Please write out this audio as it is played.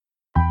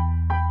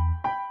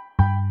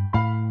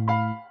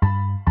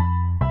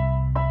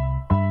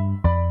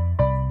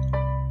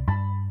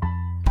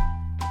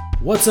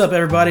What's up,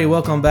 everybody?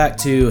 Welcome back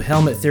to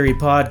Helmet Theory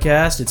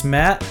Podcast. It's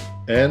Matt.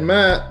 And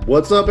Matt.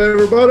 What's up,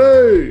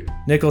 everybody?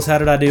 Nichols, how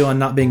did I do on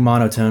not being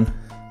monotone?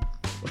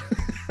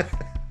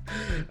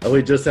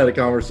 We just had a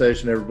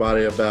conversation,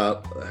 everybody,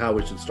 about how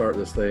we should start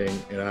this thing.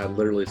 And I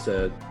literally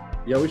said,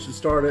 yeah, we should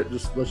start it.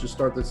 Let's just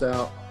start this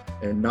out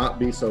and not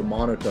be so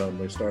monotone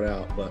when we start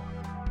out. But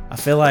I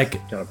feel like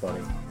kind of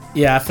funny.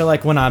 Yeah, I feel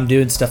like when I'm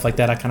doing stuff like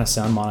that, I kind of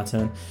sound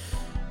monotone.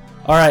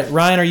 All right,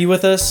 Ryan, are you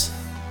with us?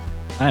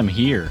 I'm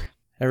here.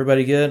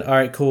 Everybody good? All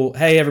right, cool.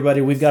 Hey, everybody,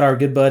 we've got our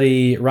good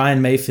buddy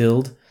Ryan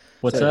Mayfield.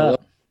 What's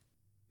up?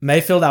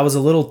 Mayfield, I was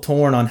a little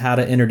torn on how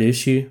to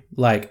introduce you.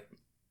 Like,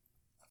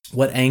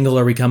 what angle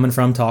are we coming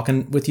from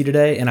talking with you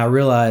today? And I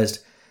realized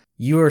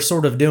you are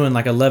sort of doing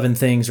like 11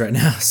 things right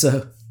now.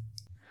 So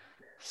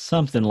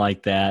Something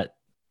like that.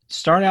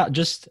 Start out,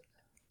 just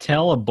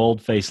tell a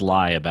bold-faced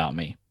lie about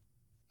me.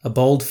 a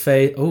bold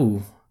face.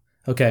 Ooh,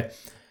 okay.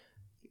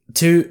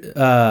 Two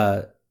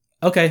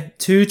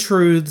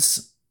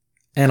truths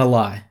and a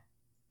lie.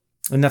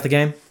 Isn't that the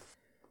game?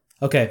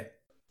 Okay.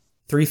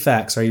 3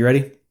 facts. Are you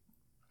ready?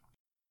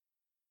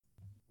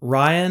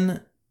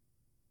 Ryan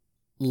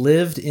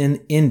lived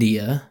in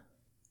India.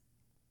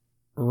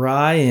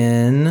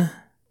 Ryan,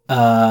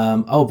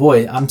 oh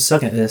boy, I'm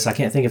sucking at this. I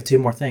can't think of 2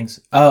 more things.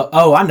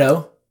 Oh, I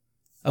know.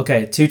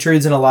 Okay, 2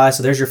 truths and a lie.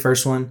 So there's your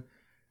first one.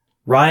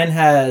 Ryan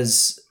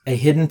has a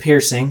hidden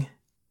piercing.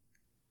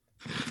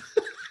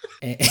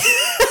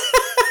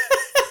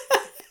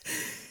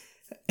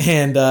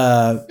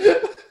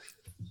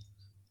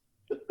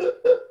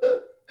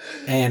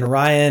 And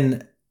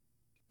Ryan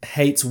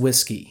hates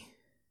whiskey.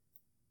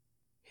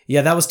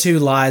 Yeah, that was 2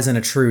 lies and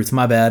a truth.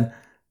 My bad.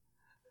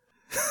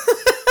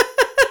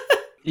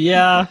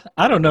 Yeah,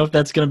 I don't know if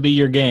that's going to be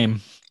your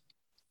game.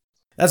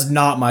 That's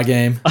not my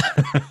game.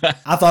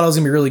 I thought I was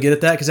going to be really good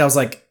at that because I was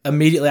like,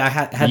 immediately I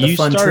had the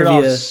fun You started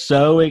trivia. off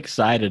so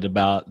excited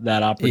about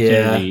that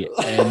opportunity,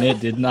 and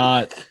it did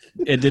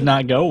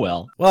not go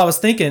well. Well, I was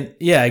thinking,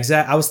 yeah,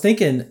 exactly. I was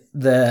thinking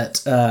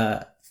that,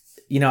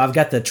 I've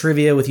got the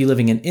trivia with you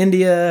living in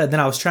India, and then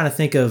I was trying to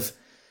think of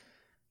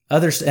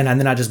others, and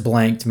then I just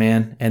blanked,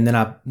 man. And then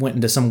I went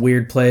into some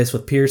weird place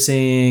with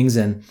piercings,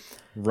 and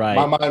Right.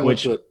 My mind went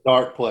to a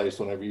dark place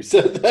whenever you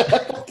said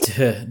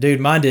that.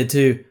 dude, mine did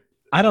too.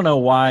 I don't know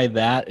why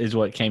that is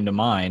what came to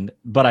mind,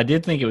 but I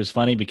did think it was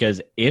funny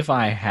because if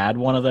I had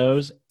one of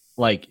those,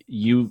 like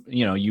you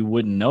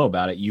wouldn't know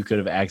about it. You could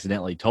have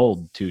accidentally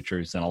told 2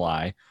 truths and a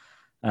lie.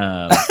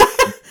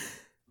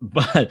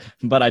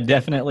 But I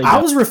definitely I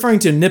was referring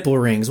to nipple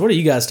rings. What are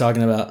you guys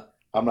talking about?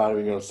 I'm not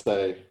even going to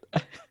say.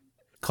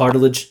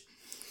 Cartilage.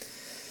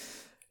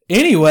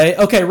 Anyway,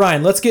 okay,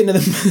 Ryan, let's get into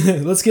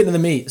the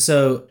meat.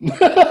 So,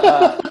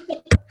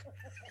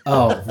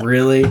 oh,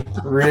 really?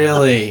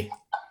 Really?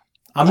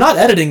 I'm not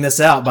editing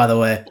this out, by the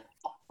way.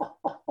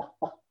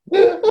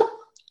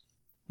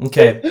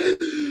 Okay.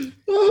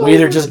 We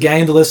either just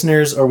gained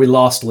listeners or we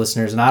lost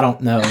listeners, and I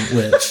don't know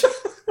which.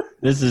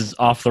 This is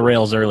off the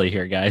rails early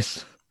here,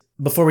 guys.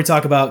 Before we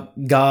talk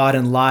about God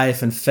and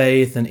life and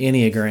faith and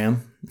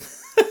Enneagram.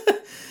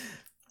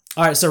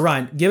 All right, so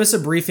Ryan, give us a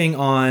briefing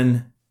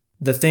on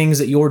the things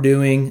that you're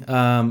doing.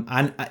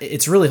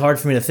 It's really hard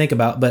for me to think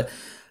about, but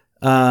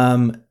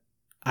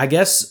I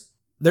guess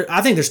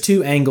I think there's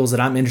 2 angles that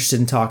I'm interested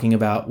in talking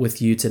about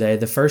with you today.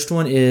 The first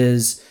one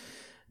is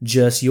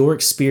just your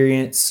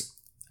experience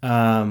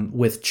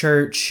with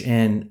church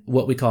and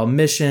what we call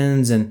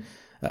missions, and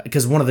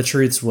because one of the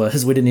truths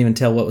was we didn't even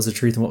tell what was the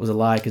truth and what was a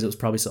lie because it was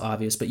probably so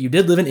obvious. But you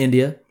did live in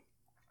India,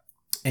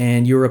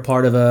 and you were a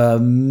part of a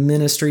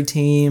ministry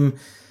team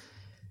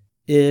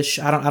ish.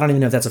 I don't even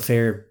know if that's a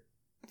fair,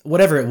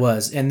 whatever it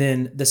was. And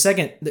then the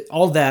second,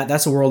 all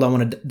that's a world I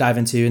want to dive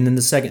into. And then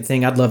the second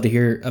thing I'd love to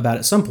hear about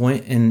at some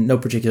point, in no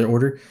particular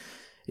order,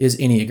 is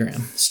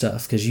Enneagram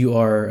stuff, because you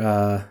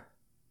are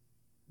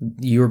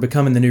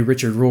becoming the new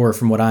Richard Rohr,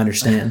 from what I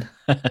understand.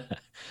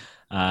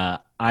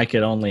 I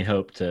could only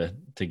hope to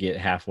get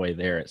halfway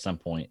there at some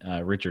point.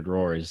 Richard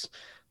Rohr is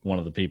one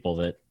of the people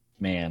that,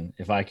 man,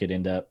 if I could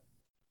end up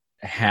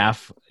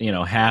half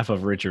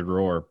of Richard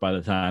Rohr by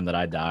the time that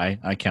I die,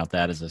 I count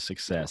that as a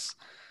success.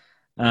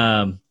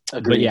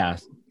 But yeah,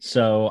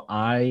 so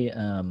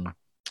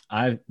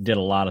I did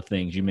a lot of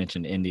things. You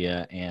mentioned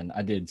India, and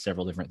I did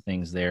several different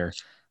things there.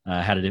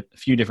 Had a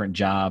few different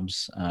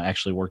jobs.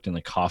 Actually worked in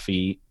the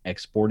coffee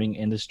exporting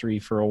industry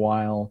for a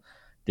while.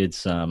 Did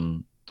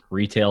some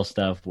retail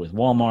stuff with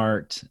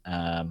Walmart.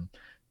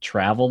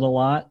 Traveled a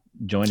lot.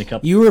 Joined a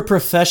couple. You were a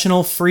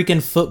professional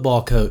freaking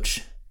football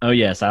coach. Oh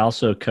yes, I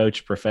also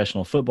coached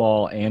professional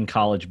football and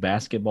college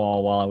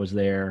basketball while I was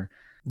there.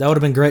 That would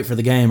have been great for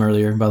the game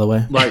earlier, by the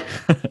way.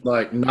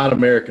 Like not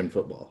American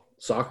football.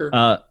 Soccer?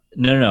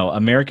 No.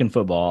 American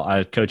football.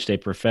 I coached a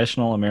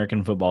professional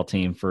American football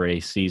team for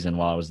a season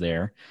while I was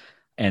there.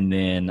 And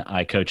then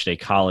I coached a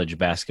college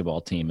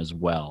basketball team as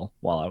well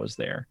while I was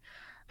there.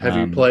 Have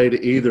you played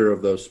either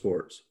of those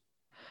sports?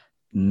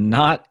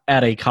 Not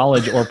at a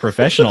college or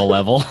professional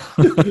level,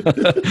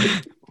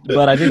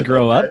 but I did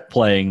grow up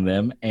playing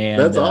them.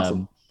 And that's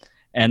awesome.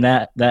 And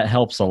that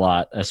helps a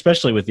lot,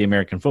 especially with the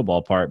American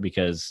football part,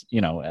 because,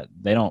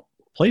 they don't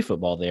play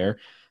football there.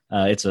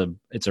 It's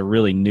a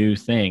really new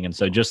thing. And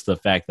so just the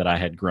fact that I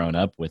had grown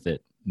up with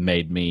it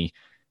made me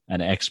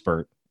an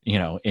expert,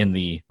 in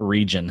the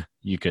region,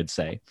 you could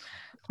say.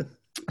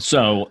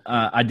 So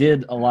I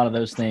did a lot of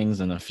those things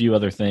and a few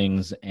other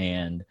things.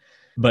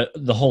 But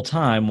the whole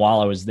time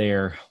while I was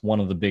there, one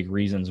of the big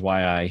reasons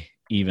why I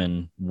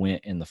even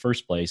went in the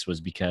first place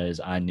was because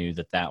I knew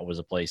that was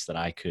a place that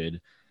I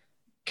could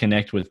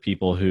connect with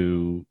people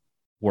who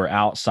were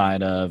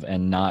outside of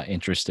and not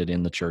interested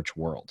in the church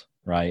world,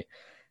 right?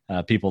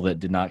 People that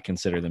did not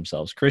consider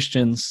themselves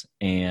Christians,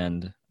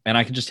 and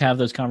I could just have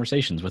those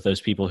conversations with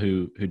those people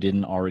who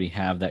didn't already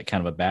have that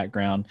kind of a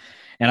background.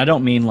 And I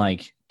don't mean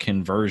like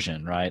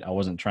conversion, right? I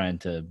wasn't trying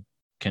to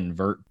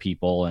convert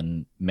people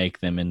and make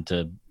them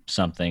into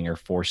something or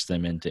force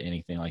them into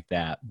anything like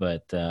that.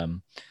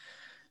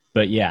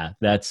 But yeah,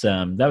 that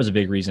was a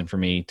big reason for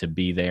me to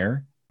be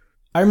there.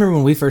 I remember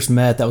when we first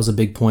met, that was a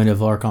big point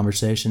of our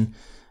conversation,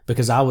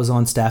 because I was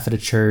on staff at a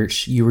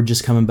church. You were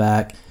just coming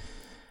back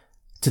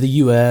to the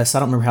U.S. I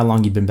don't remember how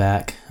long you'd been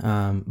back,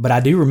 but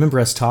I do remember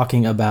us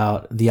talking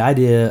about the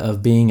idea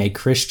of being a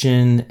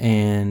Christian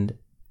and,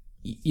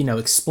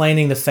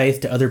 explaining the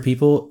faith to other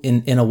people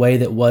in a way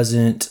that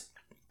wasn't,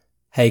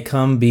 hey,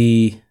 come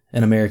be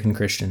an American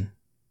Christian.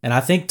 And I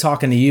think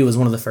talking to you was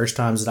one of the first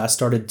times that I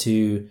started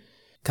to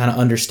kind of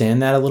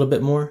understand that a little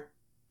bit more.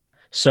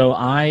 So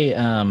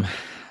I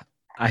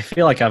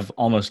feel like I've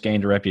almost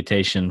gained a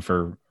reputation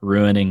for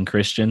ruining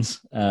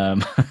Christians.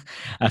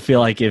 I feel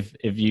like if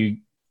you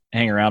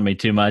hang around me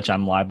too much,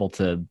 I'm liable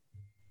to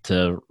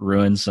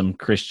ruin some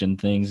Christian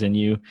things in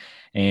you.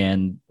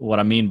 And what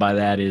I mean by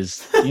that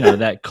is,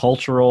 that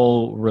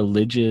cultural,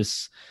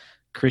 religious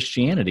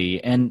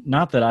Christianity. And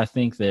not that I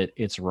think that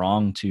it's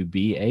wrong to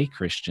be a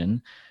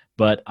Christian,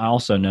 but I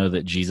also know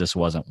that Jesus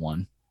wasn't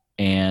one.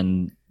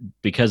 And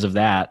because of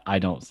that, I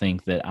don't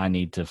think that I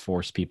need to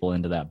force people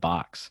into that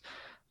box.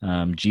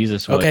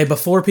 Jesus was, okay,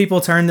 before people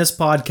turn this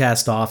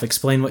podcast off,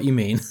 explain what you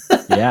mean.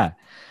 yeah.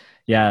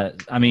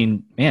 I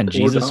mean, man,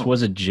 Jesus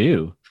was a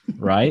Jew,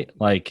 right?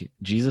 Like,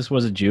 Jesus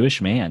was a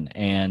Jewish man,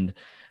 and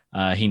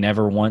he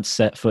never once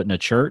set foot in a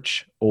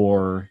church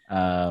or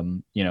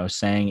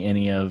sang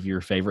any of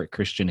your favorite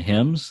Christian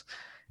hymns.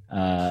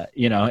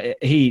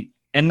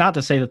 And not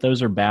to say that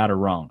those are bad or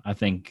wrong. I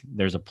think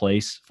there's a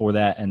place for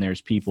that, and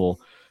there's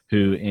people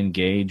who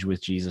engage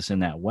with Jesus in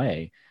that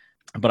way.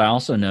 But I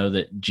also know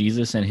that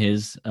Jesus and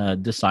his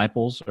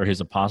disciples, or his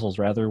apostles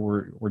rather,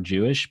 were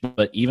Jewish.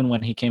 But even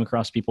when he came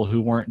across people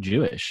who weren't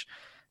Jewish,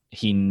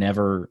 he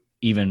never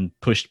even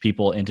pushed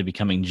people into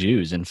becoming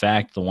Jews. In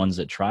fact, the ones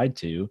that tried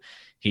to,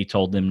 he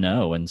told them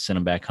no and sent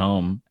them back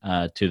home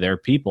to their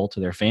people, to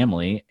their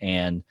family,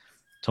 and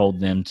told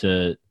them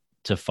to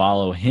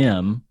follow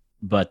him,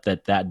 but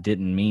that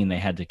didn't mean they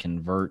had to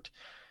convert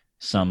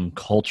some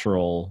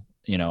cultural,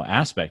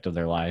 aspect of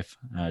their life,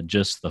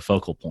 just the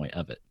focal point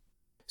of it.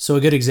 So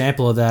a good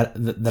example of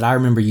that I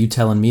remember you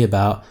telling me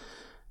about,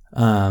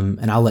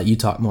 and I'll let you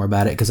talk more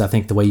about it because I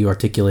think the way you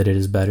articulate it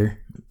is better,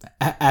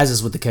 as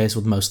is with the case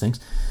with most things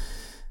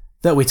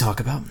that we talk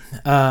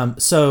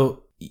about.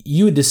 So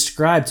you would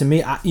describe to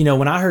me,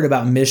 when I heard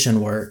about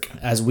mission work,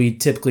 as we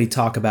typically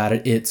talk about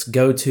it, it's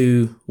go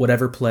to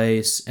whatever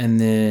place and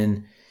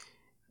then,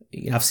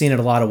 I've seen it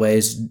a lot of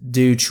ways,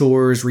 do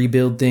chores,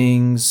 rebuild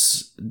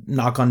things,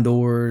 knock on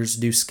doors,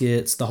 do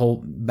skits, the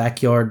whole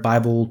backyard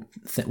Bible,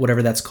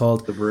 whatever that's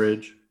called. The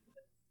bridge.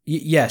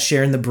 Yeah,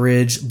 sharing the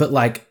bridge. But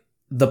like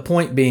the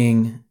point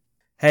being,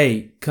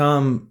 hey,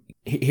 come,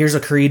 here's a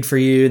creed for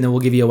you, and then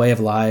we'll give you a way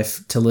of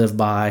life to live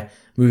by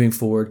moving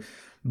forward.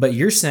 But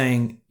you're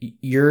saying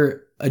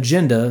your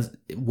agenda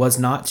was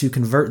not to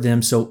convert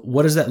them. So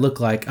what does that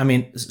look like? I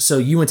mean, so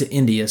you went to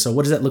India. So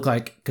what does that look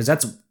like? Because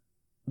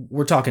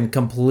we're talking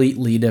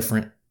completely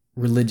different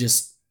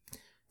religious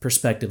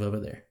perspective over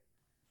there.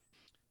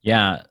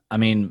 Yeah. I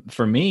mean,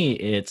 for me,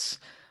 it's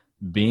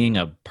being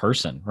a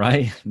person,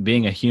 right?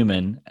 Being a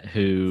human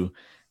who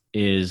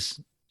is,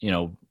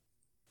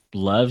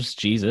 loves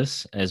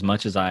Jesus as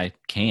much as I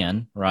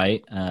can,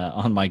 right?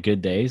 On my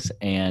good days,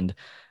 and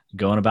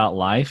going about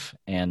life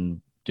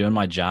and doing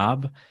my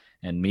job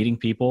and meeting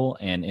people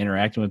and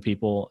interacting with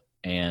people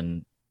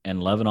and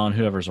loving on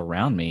whoever's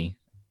around me,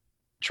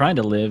 trying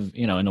to live,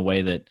 in a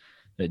way that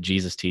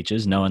Jesus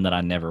teaches, knowing that I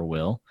never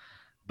will,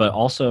 but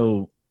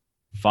also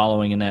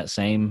following in that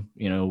same,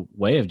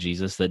 way of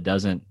Jesus that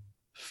doesn't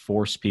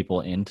force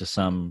people into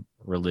some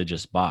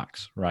religious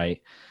box,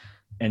 right?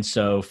 And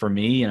so for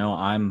me,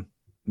 I'm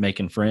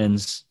making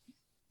friends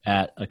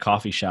at a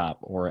coffee shop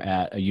or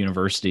at a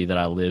university that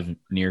I live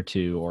near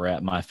to, or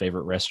at my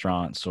favorite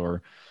restaurants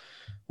or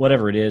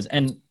whatever it is.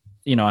 And,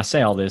 I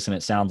say all this and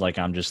it sounds like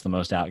I'm just the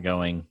most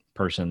outgoing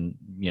person,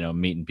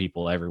 meeting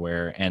people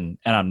everywhere. And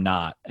I'm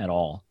not at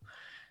all.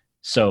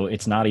 So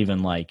it's not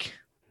even like,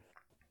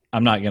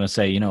 I'm not going to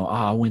say,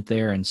 I went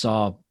there and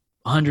saw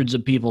hundreds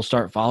of people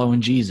start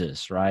following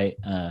Jesus, right?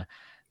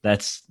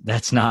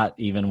 That's not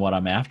even what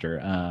I'm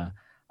after.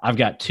 I've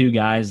got two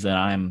guys that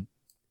I'm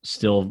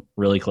still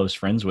really close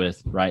friends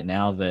with right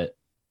now that,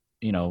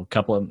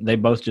 they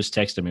both just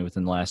texted me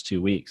within the last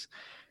 2 weeks.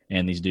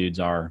 And these dudes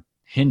are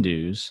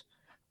Hindus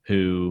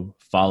who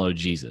follow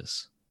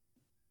Jesus.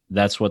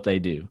 That's what they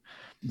do.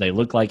 They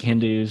look like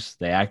Hindus.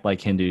 They act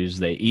like Hindus.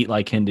 They eat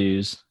like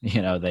Hindus.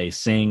 They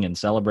sing and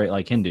celebrate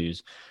like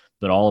Hindus,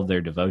 but all of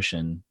their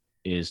devotion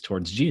is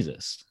towards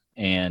Jesus.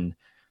 And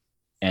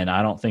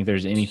I don't think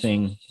there's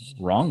anything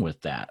wrong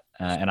with that.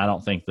 And I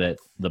don't think that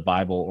the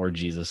Bible or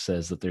Jesus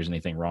says that there's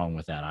anything wrong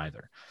with that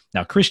either.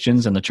 Now,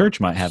 Christians and the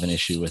church might have an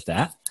issue with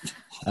that,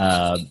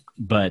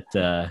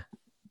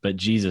 but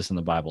Jesus and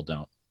the Bible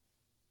don't.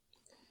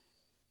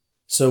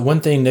 So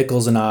one thing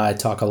Nichols and I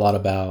talk a lot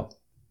about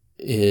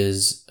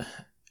is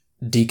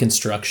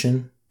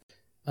deconstruction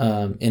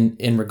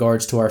in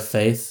regards to our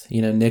faith.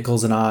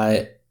 Nichols and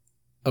I,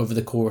 over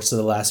the course of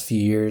the last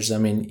few years, I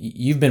mean,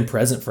 you've been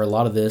present for a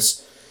lot of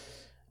this,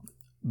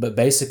 but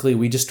basically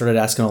we just started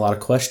asking a lot of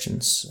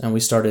questions, and we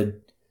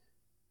started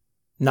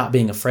not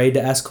being afraid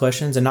to ask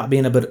questions, and not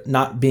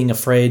being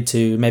afraid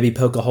to maybe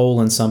poke a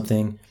hole in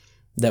something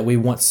that we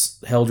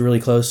once held really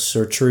close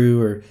or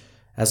true or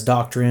as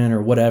doctrine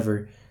or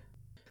whatever.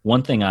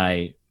 One thing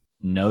I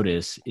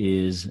notice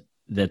is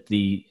that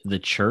the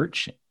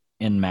church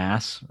en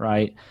masse,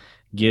 right,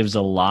 gives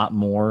a lot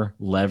more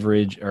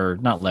leverage, or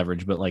not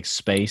leverage, but like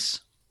space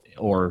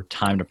or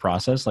time to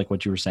process, like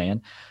what you were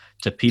saying,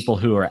 to people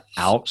who are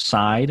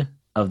outside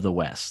of the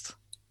West.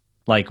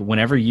 Like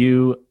whenever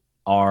you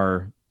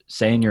are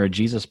saying you're a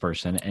Jesus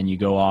person and you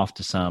go off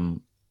to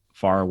some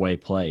faraway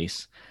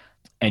place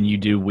and you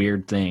do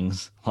weird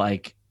things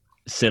like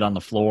sit on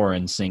the floor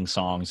and sing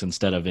songs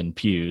instead of in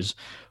pews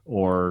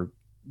or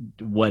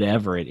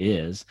whatever it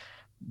is,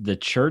 the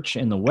church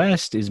in the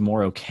West is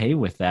more okay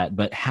with that.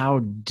 But how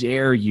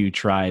dare you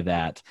try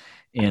that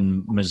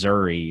in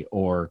Missouri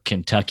or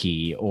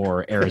Kentucky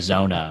or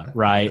Arizona,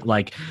 right?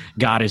 Like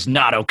God is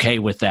not okay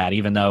with that,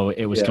 even though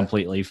it was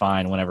completely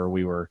fine whenever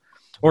we were,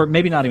 or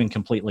maybe not even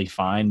completely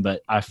fine,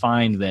 but I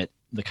find that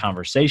the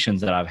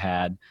conversations that I've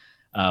had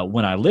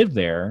when I lived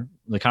there,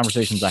 the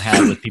conversations I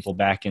had with people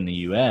back in the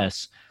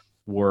U.S.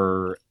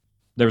 there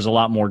was a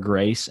lot more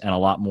grace and a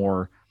lot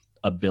more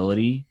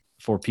ability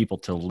for people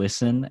to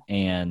listen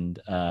and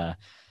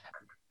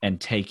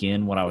take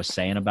in what I was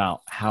saying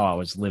about how I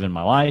was living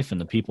my life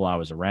and the people I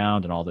was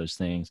around and all those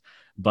things.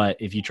 But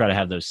if you try to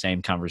have those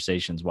same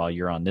conversations while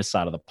you're on this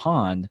side of the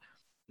pond,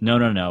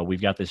 no,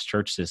 we've got this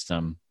church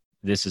system.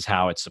 This is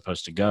how it's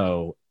supposed to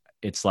go.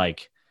 It's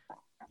like,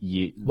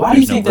 why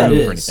do you think that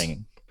is?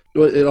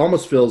 Well, it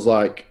almost feels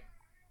like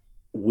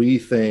we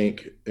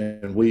think,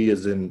 and we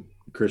as in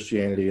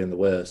Christianity in the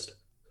West,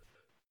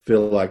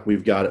 feel like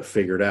we've got it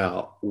figured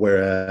out.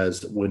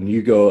 Whereas when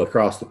you go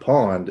across the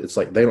pond, it's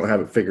like they don't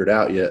have it figured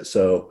out yet.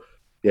 So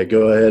yeah,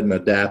 go ahead and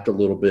adapt a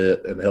little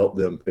bit and help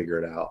them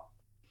figure it out.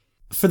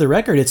 For the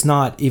record, it's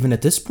not even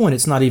at this point,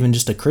 it's not even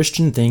just a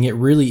Christian thing. It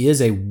really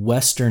is a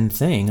Western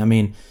thing. I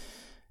mean,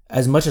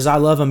 as much as I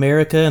love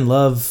America and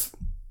love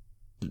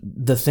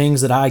the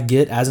things that I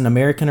get as an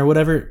American or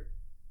whatever,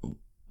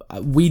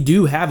 we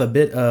do have a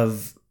bit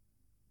of,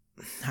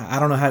 I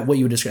don't know what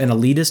you would describe, an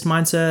elitist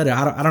mindset.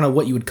 I don't know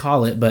what you would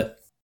call it, but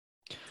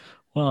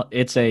well,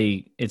 it's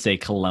a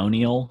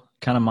colonial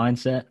kind of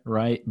mindset,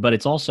 right? But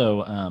it's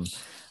also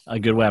a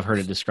good way I've heard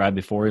it described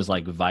before is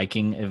like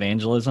Viking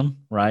evangelism,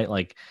 right?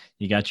 Like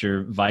you got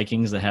your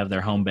Vikings that have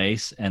their home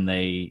base and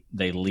they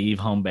leave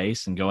home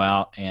base and go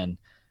out and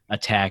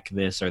attack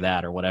this or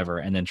that or whatever,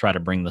 and then try to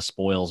bring the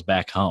spoils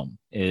back home.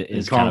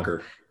 Is conquer.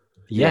 Kind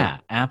of, yeah,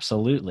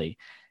 absolutely.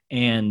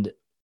 And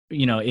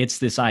it's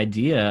this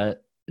idea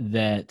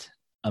that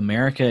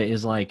America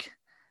is like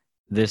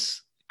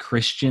this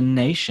Christian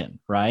nation,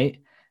 right?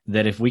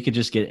 That if we could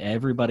just get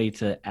everybody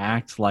to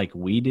act like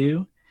we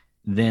do,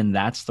 then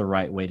that's the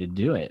right way to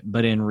do it.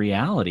 But in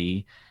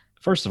reality,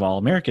 first of all,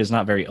 America is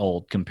not very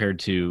old compared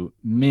to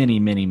many,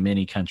 many,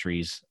 many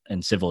countries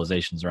and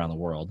civilizations around the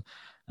world.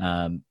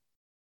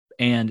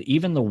 And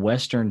even the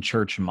Western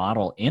church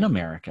model in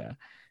America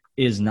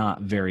is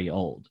not very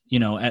old.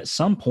 At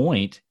some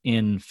point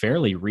in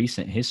fairly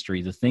recent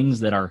history, the things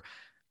that are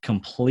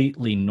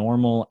completely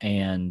normal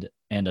and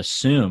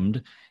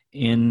assumed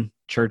in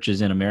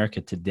churches in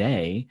America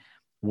today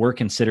were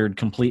considered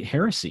complete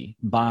heresy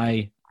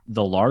by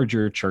the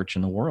larger church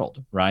in the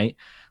world, right?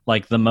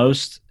 Like the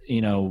most,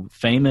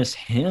 famous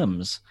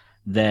hymns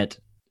that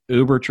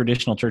uber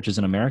traditional churches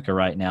in America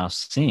right now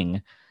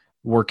sing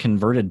were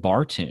converted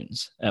bar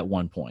tunes at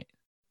one point,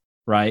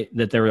 right?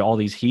 That there were all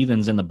these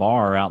heathens in the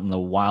bar out in the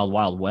wild,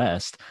 wild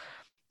west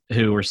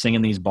who were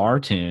singing these bar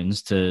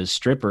tunes to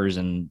strippers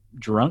and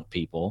drunk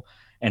people.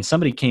 And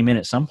somebody came in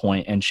at some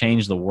point and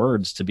changed the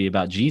words to be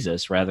about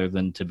Jesus rather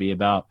than to be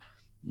about,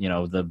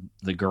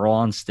 the girl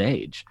on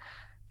stage.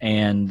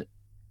 And,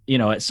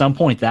 at some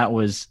point that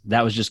was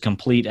just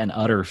complete and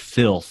utter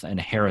filth and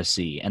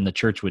heresy, and the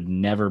church would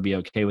never be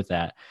okay with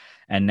that.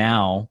 And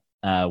now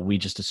we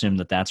just assume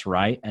that that's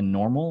right and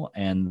normal,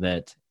 and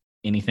that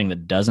anything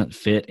that doesn't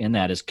fit in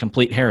that is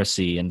complete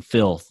heresy and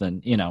filth.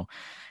 And,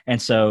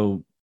 and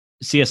so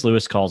C.S.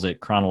 Lewis calls it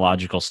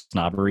chronological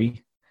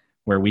snobbery,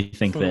 where we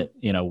think that,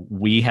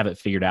 we have it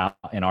figured out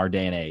in our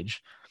day and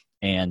age.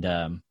 And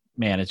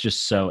man, it's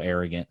just so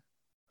arrogant.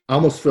 I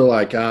almost feel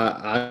like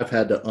I've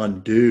had to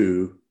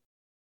undo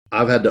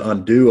a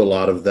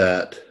lot of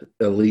that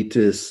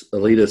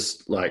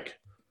elitist, like,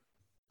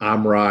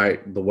 I'm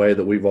right, the way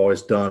that we've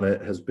always done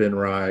it has been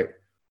right,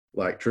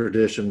 like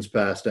traditions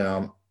passed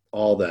down,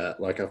 all that.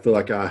 Like, I feel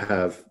like I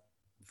have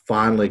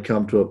finally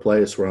come to a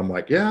place where I'm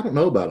like, yeah, I don't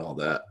know about all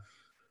that.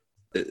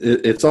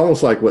 It's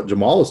almost like what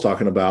Jamal was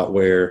talking about,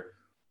 where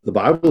the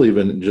Bible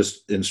even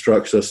just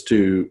instructs us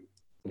to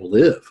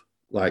live.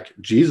 Like,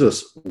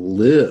 Jesus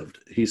lived.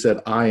 He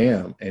said, I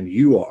am, and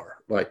you are,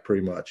 like,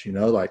 pretty much,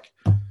 like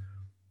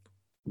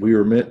we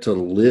were meant to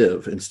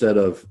live instead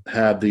of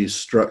have these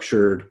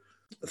structured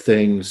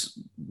things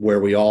where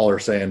we all are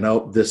saying,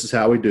 nope, this is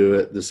how we do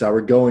it. This is how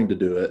we're going to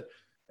do it.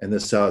 And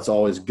this is how it's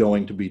always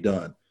going to be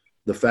done.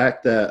 The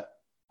fact that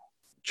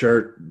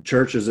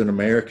churches in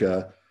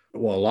America,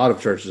 well, a lot of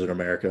churches in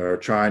America are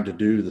trying to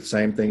do the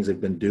same things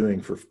they've been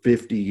doing for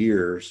 50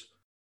 years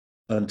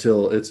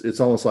until it's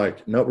almost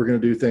like, nope, we're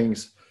going to do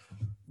things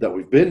that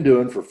we've been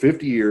doing for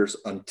 50 years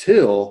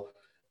until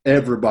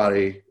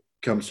everybody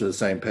comes to the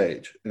same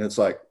page. And it's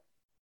like,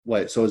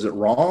 wait, so is it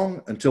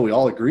wrong until we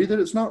all agree that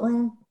it's not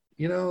wrong?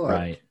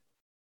 Right.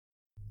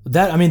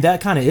 That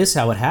kind of is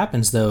how it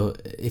happens, though.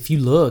 If you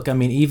look,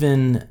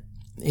 even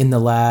in the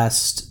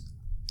last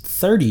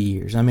 30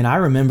 years, I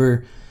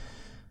remember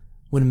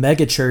when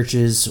mega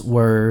churches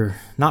were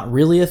not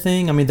really a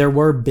thing. There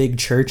were big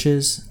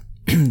churches.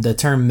 The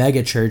term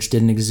mega church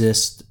didn't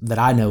exist that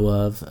I know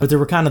of, but there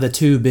were kind of the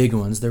two big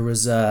ones. There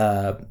was,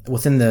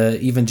 within the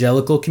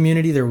evangelical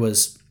community, there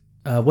was,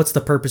 what's the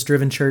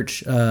purpose-driven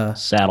church?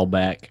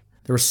 Saddleback.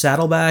 There was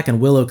Saddleback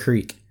and Willow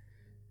Creek.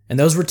 And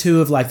those were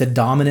two of like the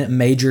dominant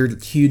major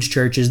huge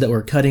churches that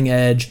were cutting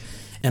edge.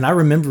 And I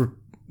remember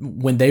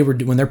when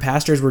their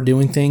pastors were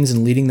doing things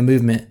and leading the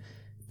movement,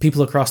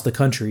 people across the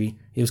country,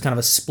 it was kind of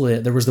a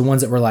split. There was the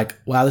ones that were like,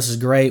 wow, this is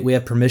great. We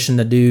have permission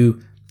to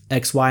do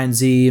X, Y, and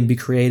Z and be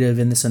creative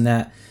and this and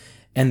that.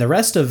 And the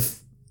rest of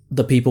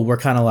the people were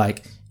kind of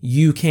like,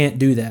 you can't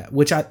do that,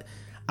 which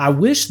I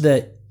wish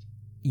that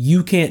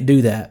you can't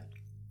do that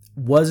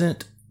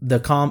wasn't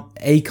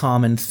a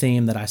common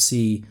theme that I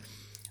see.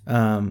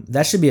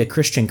 That should be a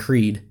Christian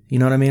creed. You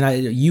know what I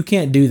mean? You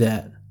can't do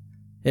that.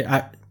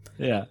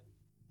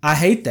 I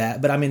hate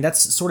that, but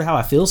that's sort of how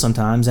I feel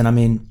sometimes.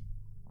 And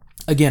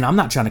again, I'm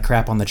not trying to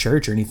crap on the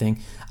church or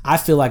anything. I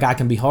feel like I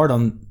can be hard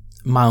on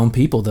my own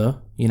people,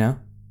 though.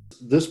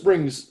 This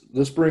brings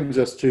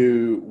us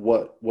to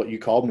what you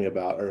called me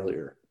about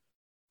earlier.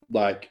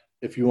 Like,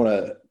 if you want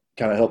to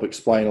kind of help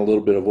explain a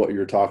little bit of what you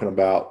were talking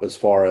about, as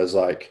far as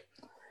like,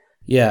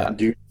 do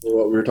you know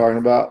what we were talking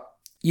about?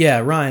 Yeah,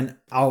 Ryan,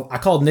 I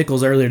called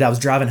Nichols earlier. I was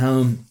driving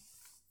home,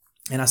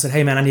 and I said,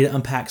 hey, man, I need to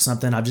unpack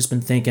something. I've just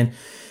been thinking,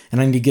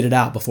 and I need to get it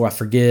out before I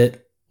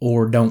forget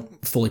or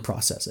don't fully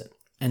process it.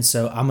 And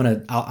so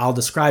I'll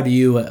describe to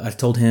you what I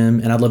told him,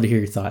 and I'd love to hear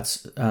your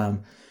thoughts.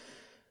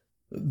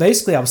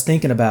 Basically, I was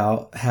thinking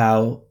about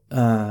how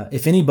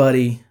if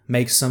anybody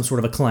makes some sort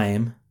of a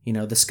claim,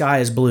 the sky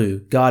is blue,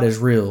 God is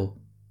real,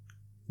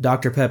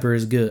 Dr. Pepper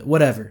is good,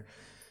 whatever,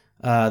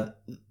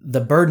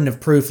 the burden of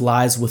proof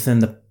lies within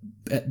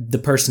the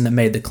person that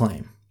made the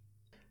claim.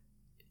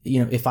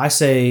 If I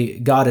say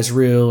God is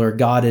real, or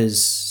God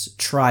is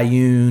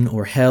triune,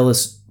 or hell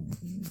is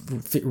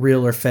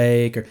real or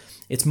fake, or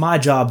it's my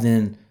job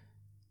then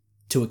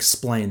to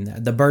explain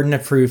that. The burden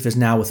of proof is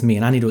now with me,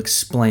 and I need to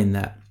explain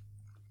that.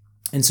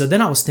 And so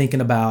then I was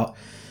thinking about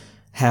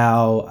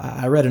how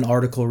I read an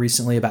article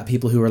recently about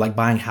people who are like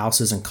buying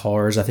houses and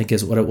cars, I think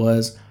is what it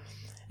was.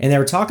 And they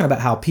were talking about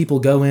how people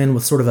go in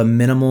with sort of a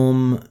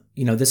minimum,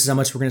 this is how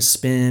much we're going to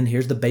spend.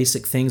 Here's the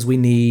basic things we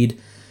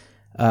need.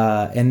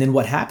 And then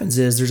what happens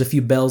is there's a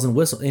few bells and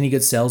whistles. Any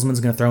good salesman's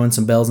going to throw in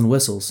some bells and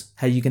whistles.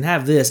 Hey, you can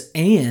have this,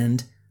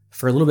 and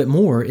for a little bit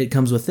more, it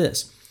comes with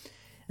this.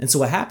 And so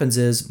what happens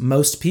is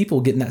most people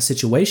get in that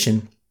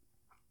situation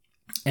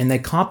and they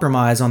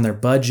compromise on their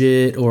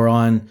budget or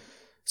on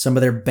some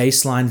of their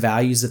baseline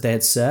values that they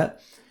had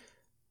set.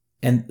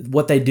 And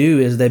what they do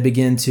is they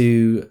begin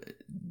to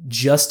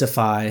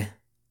justify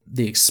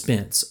the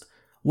expense.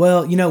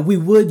 Well, we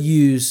would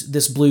use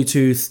this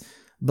Bluetooth,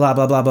 blah,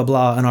 blah, blah, blah,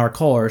 blah in our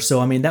car.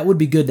 So, that would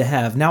be good to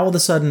have. Now, all of a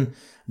sudden,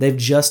 they've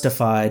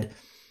justified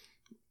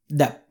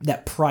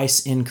that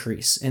price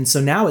increase. And so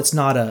now it's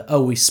not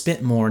we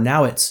spent more.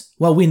 Now it's,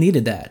 well, we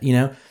needed that,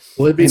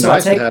 Well, it'd be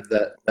nice to have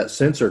that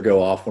sensor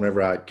go off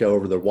whenever I go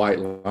over the white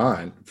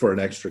line for an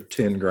extra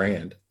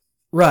 $10,000.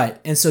 Right.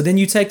 And so then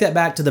you take that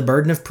back to the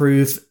burden of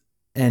proof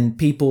and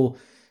people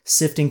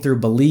sifting through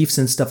beliefs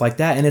and stuff like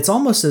that. And it's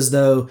almost as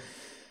though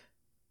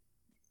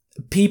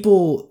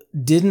people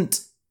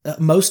didn't,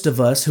 most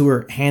of us who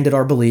were handed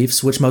our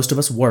beliefs, which most of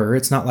us were,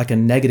 it's not like a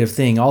negative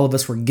thing. All of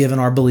us were given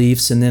our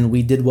beliefs and then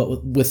we did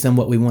with them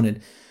what we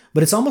wanted.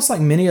 But it's almost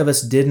like many of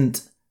us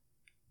didn't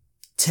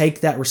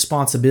take that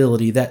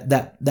responsibility,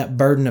 that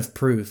burden of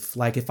proof.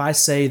 Like if I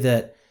say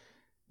that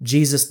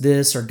Jesus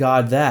this or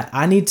God that.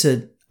 I need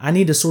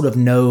to sort of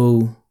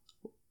know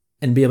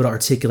and be able to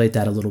articulate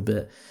that a little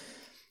bit.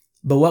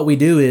 But what we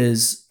do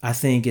is, I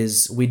think,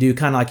 is we do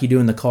kind of like you do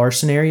in the car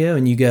scenario,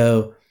 and you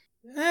go,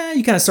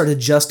 you kind of start to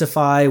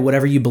justify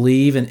whatever you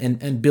believe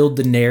and build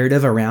the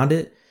narrative around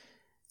it.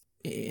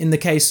 In the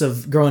case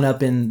of growing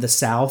up in the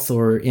South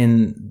or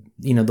in,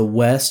 the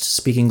West,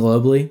 speaking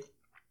globally,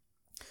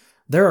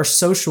 there are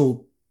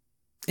social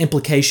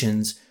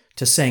implications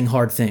to saying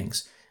hard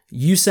things.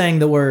 You saying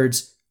the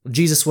words,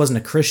 Jesus wasn't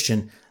a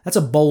Christian, that's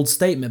a bold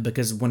statement,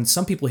 because when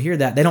some people hear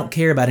that, they don't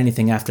care about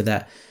anything after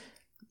that.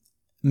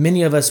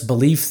 Many of us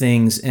believe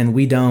things and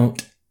we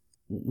don't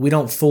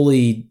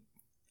fully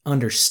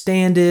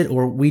understand it,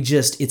 or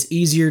it's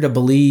easier to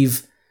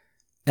believe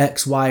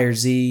X, Y, or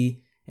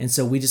Z. And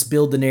so we just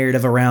build the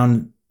narrative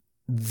around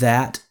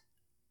that.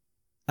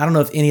 I don't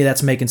know if any of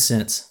that's making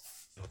sense.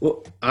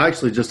 Well, I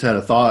actually just had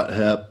a thought,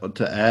 Hep,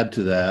 to add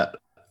to that.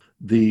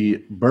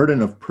 The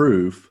burden of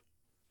proof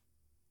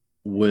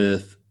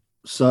with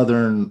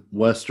Southern,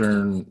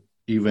 Western,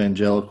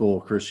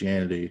 evangelical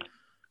Christianity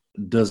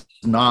does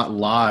not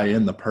lie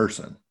in the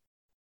person.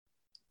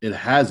 It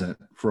hasn't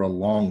for a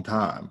long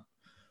time.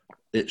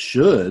 It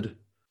should,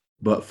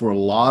 but for a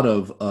lot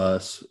of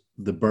us,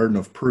 the burden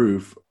of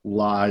proof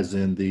lies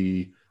in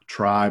the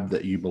tribe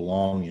that you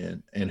belong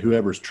in. And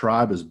whoever's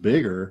tribe is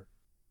bigger,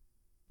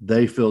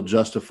 they feel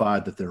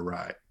justified that they're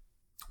right.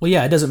 Well,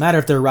 yeah, it doesn't matter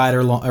if they're right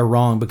or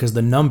wrong, because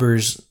the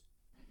numbers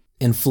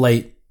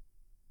inflate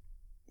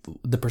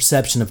the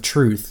perception of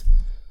truth.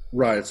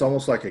 Right. It's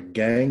almost like a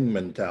gang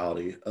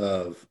mentality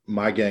of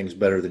my gang's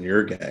better than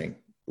your gang.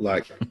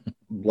 Like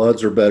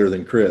Bloods are better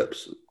than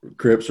Crips.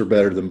 Crips are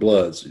better than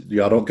Bloods.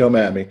 Y'all don't come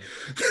at me.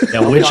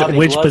 Yeah,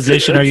 which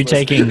position are you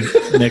taking,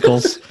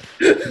 Nichols?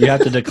 You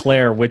have to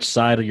declare which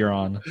side you're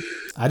on.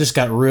 I just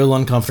got real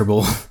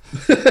uncomfortable.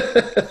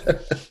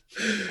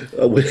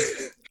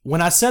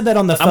 When I said that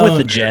on the phone, I'm with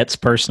the Jets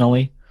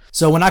personally.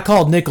 So when I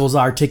called Nichols,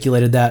 I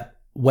articulated that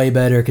way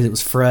better because it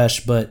was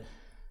fresh. But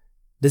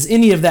does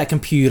any of that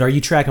compute? Are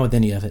you tracking with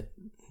any of it?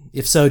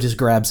 If so, just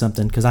grab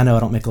something, because I know I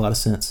don't make a lot of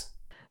sense.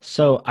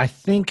 So I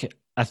think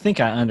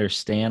I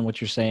understand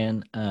what you're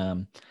saying.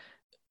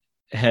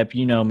 Hep,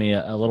 you know me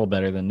a little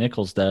better than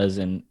Nichols does,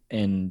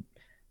 and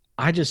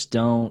I just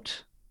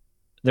don't.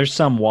 There's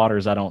some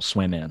waters I don't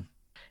swim in,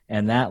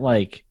 and that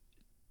like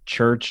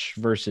church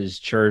versus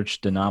church,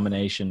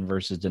 denomination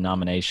versus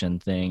denomination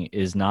thing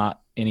is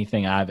not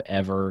anything I've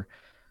ever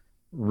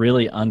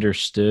really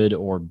understood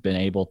or been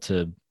able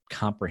to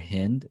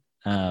comprehend.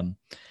 And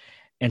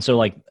so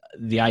like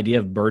the idea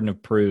of burden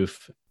of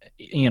proof,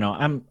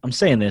 I'm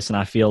saying this and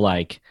I feel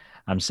like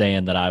I'm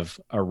saying that I've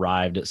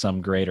arrived at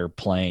some greater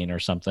plane or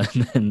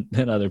something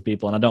than other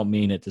people. And I don't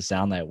mean it to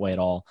sound that way at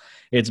all.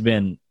 It's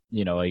been,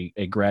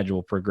 a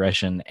gradual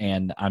progression.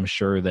 And I'm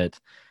sure that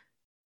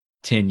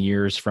 10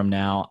 years from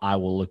now, I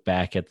will look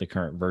back at the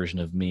current version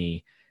of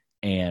me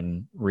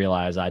and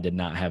realize I did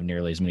not have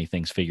nearly as many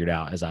things figured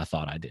out as I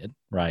thought I did.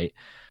 Right.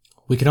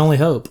 We can only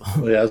hope.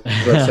 Well, yeah, I was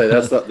about to say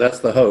that's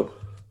the hope.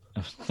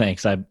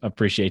 Thanks. I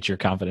appreciate your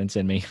confidence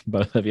in me,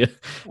 both of you.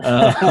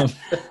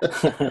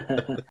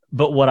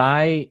 But what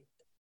I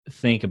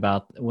think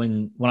about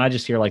when I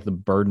just hear like the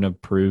burden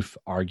of proof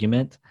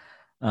argument,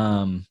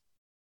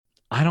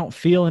 I don't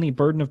feel any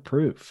burden of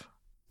proof.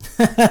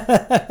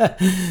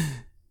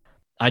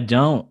 I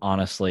don't,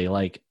 honestly.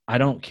 Like, I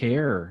don't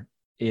care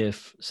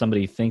if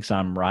somebody thinks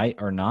I'm right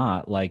or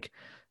not. Like,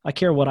 I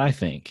care what I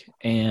think.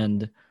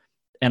 And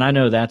I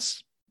know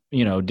that's,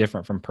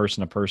 different from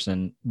person to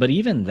person, but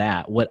even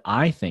that, what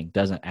I think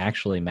doesn't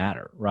actually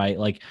matter, right?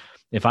 Like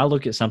if I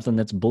look at something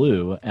that's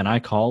blue and I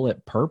call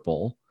it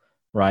purple,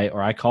 right?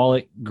 Or I call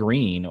it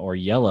green or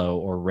yellow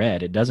or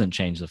red, it doesn't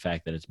change the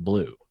fact that it's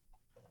blue,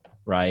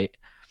 right?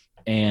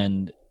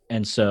 And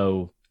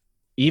so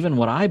even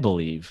what I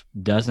believe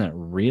doesn't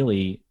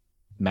really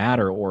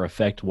matter or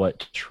affect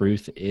what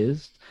truth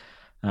is.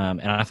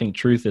 And I think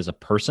truth is a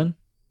person,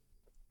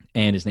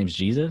 and his name's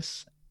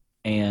Jesus.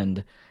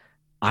 And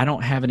I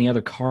don't have any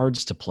other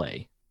cards to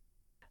play.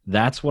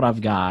 That's what I've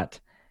got,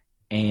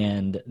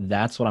 and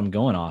that's what I'm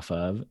going off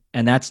of.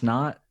 And that's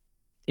not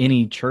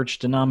any church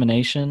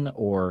denomination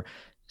or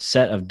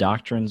set of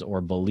doctrines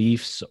or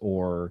beliefs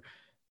or,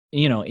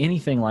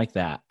 anything like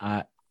that.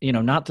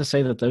 Not to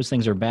say that those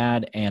things are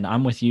bad, and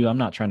I'm with you. I'm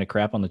not trying to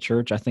crap on the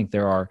church. I think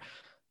there are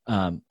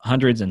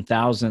hundreds and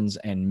thousands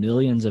and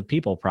millions of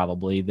people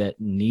probably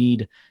that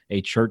need a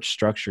church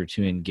structure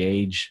to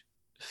engage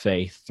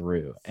faith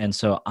through. And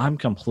so I'm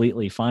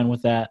completely fine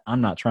with that. I'm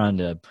not trying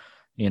to,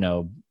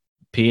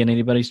 pee in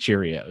anybody's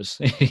Cheerios,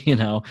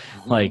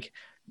 like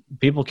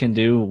people can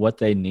do what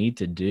they need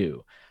to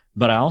do.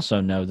 But I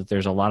also know that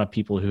there's a lot of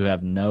people who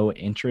have no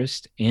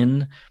interest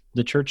in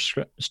the church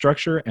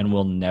structure and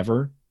will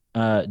never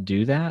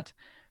do that.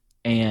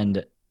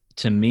 And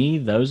to me,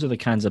 those are the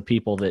kinds of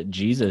people that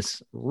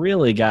Jesus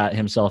really got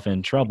himself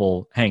in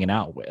trouble hanging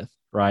out with,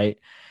 right?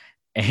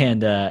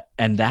 And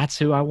that's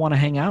who I want to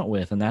hang out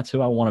with, and that's who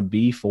I want to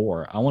be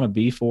for. I want to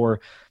be for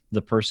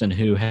the person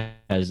who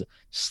has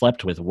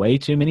slept with way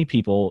too many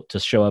people to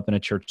show up in a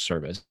church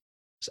service,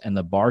 and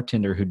the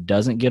bartender who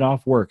doesn't get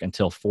off work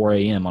until 4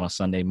 a.m. on a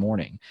Sunday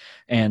morning,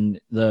 and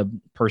the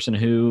person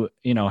who,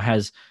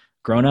 has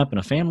grown up in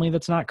a family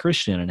that's not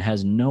Christian and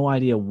has no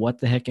idea what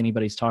the heck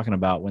anybody's talking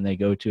about when they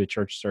go to a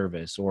church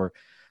service, or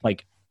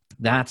like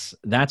that's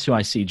who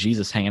I see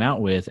Jesus hanging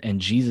out with,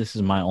 and Jesus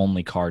is my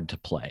only card to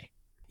play.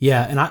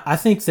 Yeah, and I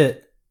think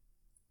that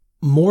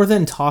more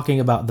than talking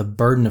about the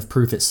burden of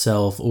proof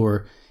itself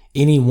or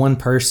any one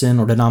person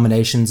or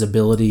denomination's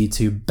ability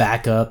to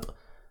back up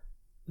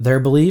their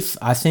belief,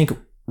 I think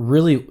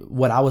really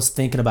what I was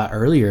thinking about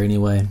earlier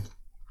anyway,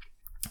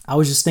 I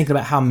was just thinking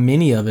about how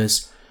many of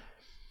us,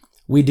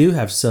 we do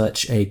have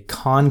such a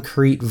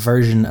concrete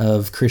version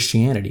of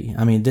Christianity.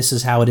 I mean, this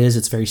is how it is.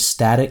 It's very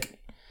static,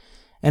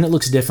 and it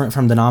looks different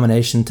from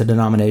denomination to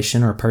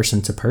denomination or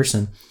person to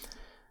person.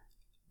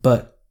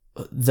 But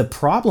the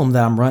problem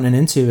that I'm running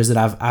into is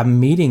that I'm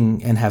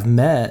meeting and have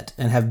met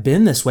and have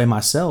been this way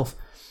myself.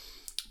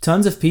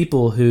 Tons of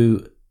people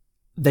who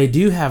they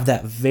do have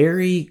that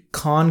very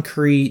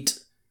concrete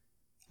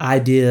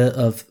idea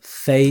of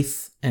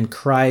faith and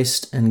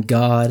Christ and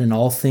God and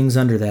all things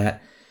under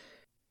that.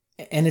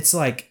 And it's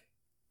like,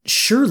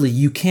 surely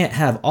you can't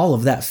have all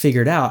of that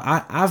figured out.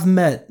 I've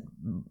met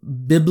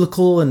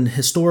biblical and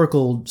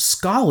historical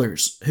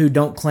scholars who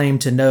don't claim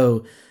to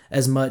know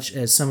as much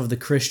as some of the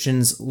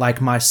Christians like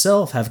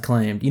myself have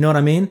claimed. You know what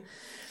I mean?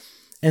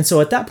 And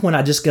so at that point,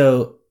 I just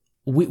go,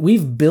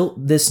 we've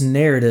built this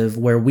narrative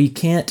where we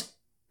can't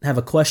have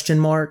a question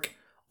mark,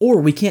 or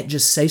we can't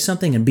just say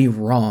something and be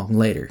wrong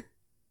later.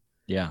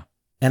 Yeah.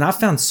 And I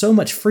found so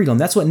much freedom.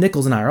 That's what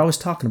Nichols and I are always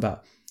talking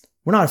about.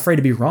 We're not afraid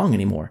to be wrong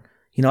anymore.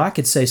 I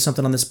could say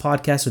something on this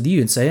podcast with you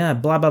and say,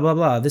 blah, blah, blah,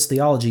 blah, this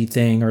theology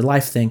thing or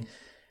life thing.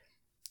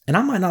 And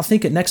I might not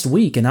think it next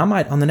week. And I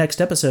might, on the next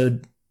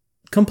episode,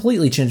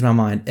 completely change my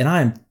mind. And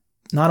I am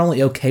not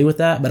only okay with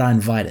that, but I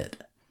invite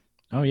it.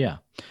 Oh, yeah.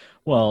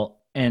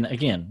 Well, and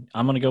again,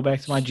 I'm going to go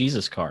back to my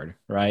Jesus card,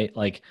 right?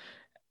 Like,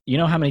 you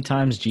know how many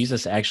times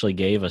Jesus actually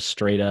gave a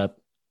straight up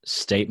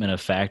statement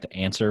of fact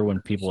answer when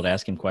people would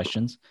ask him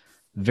questions?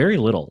 Very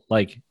little.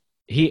 Like,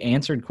 he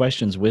answered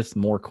questions with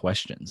more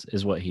questions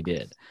is what he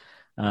did.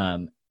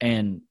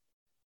 And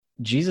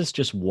Jesus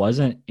just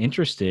wasn't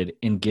interested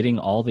in getting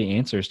all the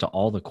answers to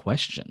all the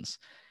questions.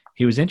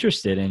 He was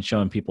interested in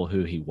showing people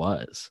who he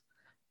was.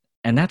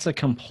 And that's a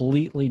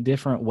completely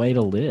different way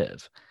to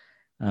live.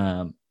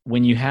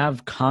 When you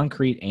have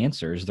concrete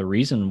answers, the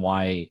reason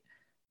why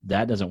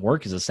that doesn't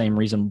work is the same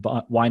reason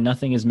why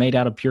nothing is made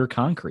out of pure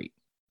concrete,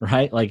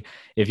 right? Like,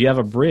 if you have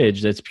a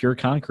bridge that's pure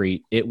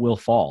concrete, it will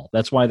fall.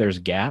 That's why there's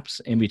gaps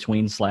in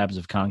between slabs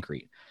of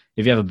concrete.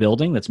 If you have a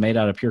building that's made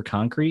out of pure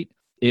concrete,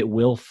 it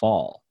will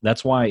fall.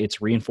 That's why it's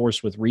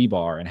reinforced with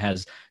rebar and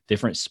has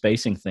different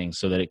spacing things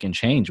so that it can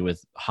change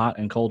with hot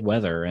and cold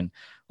weather. And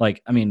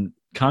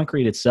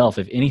concrete itself,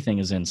 if anything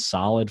is in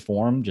solid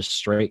form, just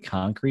straight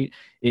concrete,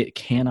 it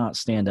cannot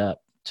stand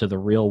up to the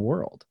real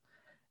world.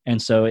 And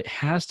so it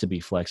has to be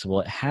flexible.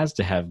 It has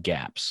to have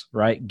gaps,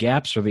 right?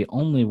 Gaps are the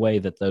only way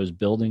that those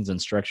buildings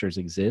and structures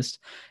exist.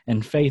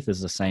 And faith is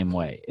the same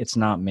way. It's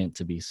not meant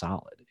to be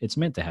solid. It's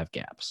meant to have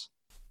gaps.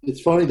 It's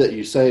funny that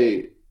you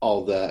say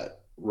all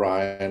that,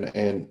 Ryan,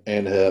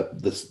 and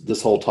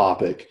this whole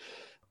topic.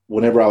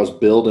 Whenever I was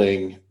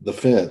building the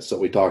fence that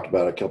we talked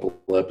about a couple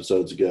of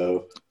episodes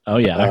ago. Oh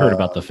yeah, I heard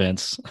about the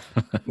fence.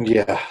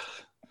 Yeah,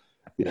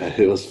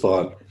 it was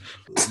fun.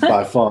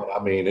 By fun,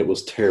 I mean it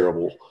was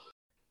terrible.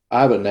 I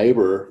have a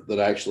neighbor that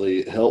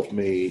actually helped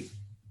me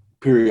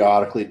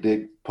periodically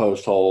dig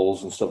post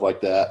holes and stuff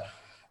like that.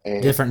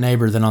 And different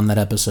neighbor than on that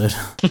episode.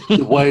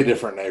 Way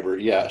different neighbor.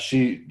 Yeah,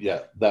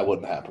 that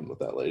wouldn't happen with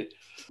that lady.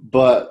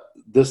 But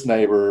this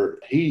neighbor,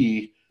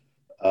 he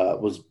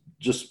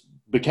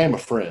became a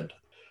friend.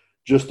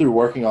 Just through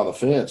working on the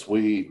fence,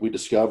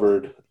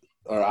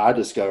 I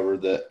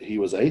discovered that he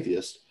was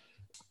atheist.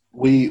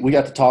 We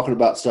got to talking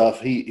about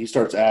stuff. He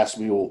starts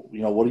asking me,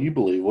 well, what do you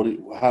believe?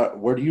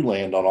 Where do you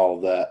land on all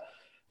of that?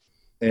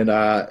 And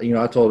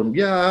I told him,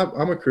 yeah,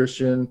 I'm a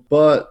Christian,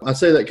 but I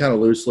say that kind of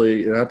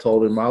loosely. And I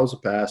told him I was a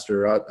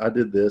pastor. I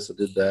did this, I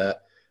did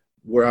that.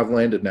 Where I've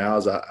landed now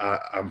is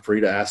I'm free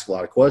to ask a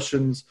lot of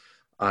questions.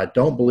 I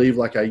don't believe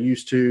like I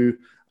used to.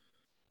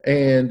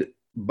 And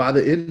by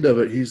the end of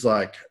it, he's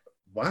like,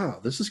 wow,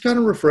 this is kind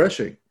of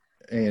refreshing.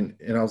 And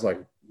I was like,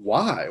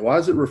 why? Why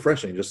is it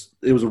refreshing?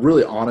 It was a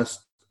really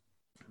honest,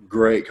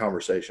 great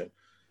conversation.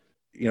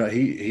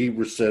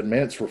 He said,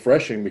 man, it's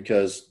refreshing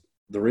because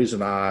the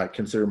reason I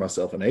consider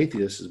myself an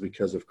atheist is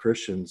because of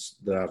Christians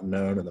that I've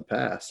known in the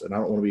past, and I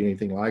don't want to be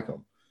anything like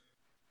them.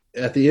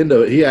 At the end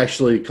of it, he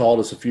actually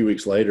called us a few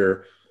weeks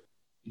later.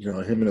 Him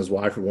and his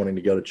wife were wanting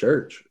to go to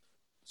church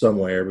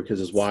somewhere because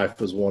his wife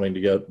was wanting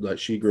to go, like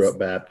she grew up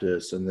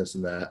Baptist and this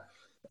and that,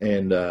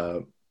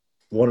 and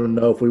wanted to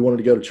know if we wanted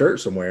to go to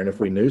church somewhere and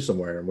if we knew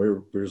somewhere. And we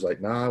were just like,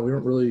 nah, we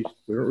don't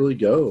really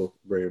go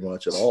very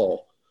much at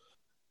all.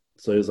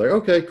 So he was like,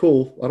 okay,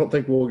 cool. I don't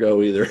think we'll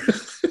go either.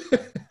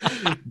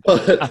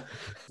 But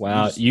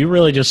wow, you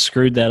really just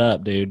screwed that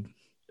up, dude.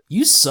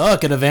 You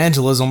suck at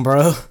evangelism,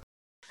 bro.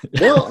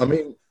 Well, I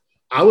mean,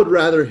 I would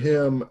rather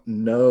him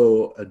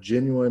know a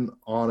genuine,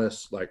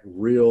 honest, like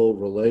real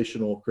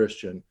relational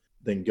Christian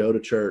than go to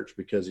church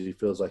because he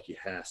feels like he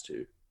has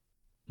to.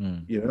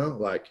 You know,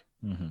 like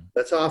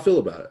that's how I feel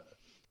about it.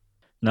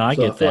 No, I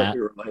get feel that. like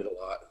we relate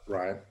a lot,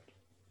 Ryan.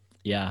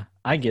 Yeah,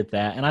 I get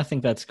that. And I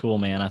think that's cool,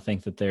 man. I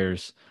think that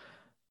there's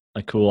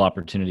a cool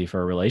opportunity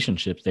for a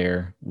relationship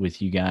there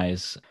with you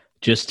guys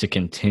just to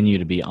continue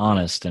to be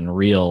honest and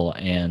real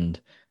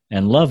and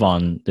love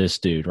on this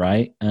dude,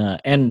 right?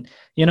 And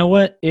you know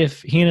what?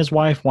 If he and his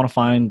wife want to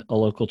find a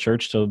local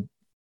church to,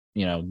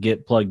 you know,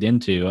 get plugged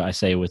into, I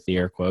say with the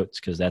air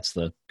quotes because that's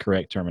the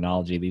correct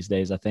terminology these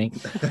days, I think.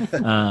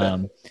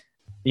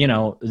 You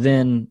know,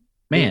 then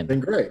man,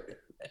 Been great.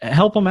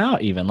 Help them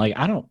out even. Like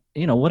I don't,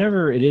 you know,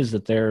 whatever it is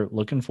that they're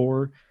looking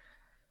for.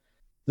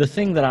 The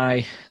thing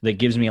that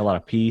gives me a lot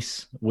of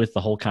peace with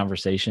the whole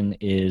conversation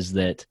is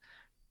that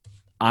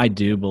I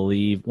do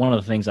believe, one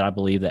of the things that I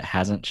believe that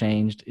hasn't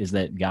changed is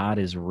that God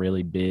is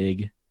really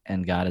big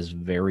and God is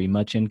very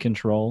much in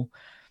control.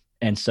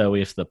 And so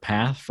if the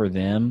path for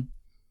them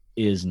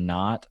is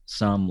not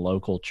some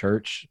local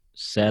church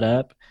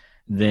setup,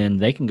 then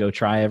they can go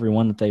try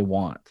everyone that they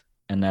want.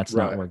 And that's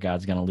not where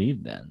God's going to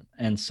lead them.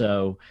 And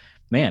so,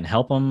 man,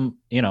 help them,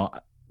 you know,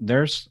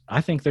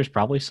 I think there's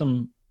probably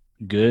some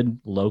good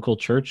local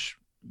church,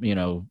 you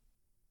know,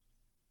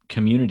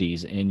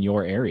 communities in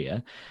your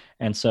area.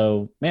 And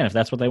so, man, if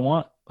that's what they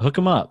want, hook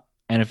them up.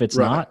 And if it's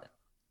not,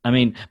 I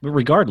mean, but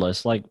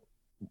regardless, like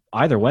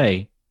either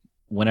way,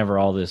 whenever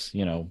all this,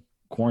 you know,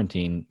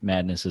 quarantine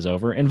madness is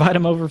over, invite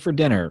them over for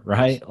dinner,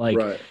 right?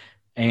 Like,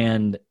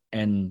 and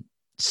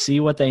see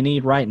what they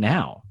need right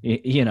now,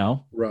 you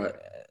know? Right.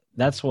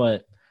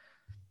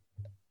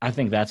 I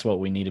think that's what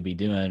we need to be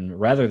doing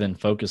rather than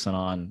focusing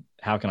on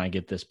how can I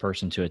get this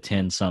person to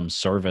attend some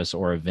service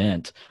or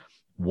event?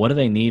 What do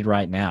they need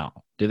right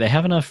now? Do they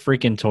have enough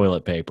freaking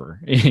toilet paper?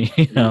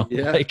 You know,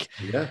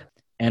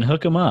 and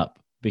hook them up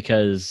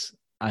because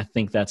I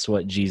think that's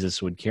what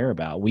Jesus would care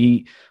about.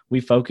 We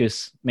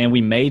focus, man,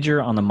 we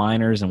major on the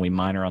minors and we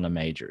minor on the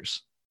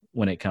majors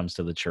when it comes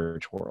to the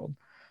church world.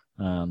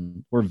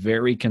 We're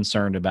very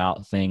concerned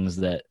about things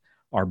that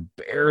are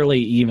barely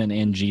even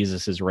in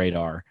Jesus's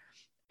radar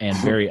and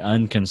very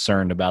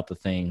unconcerned about the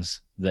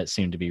things that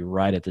seem to be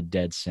right at the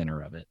dead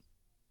center of it.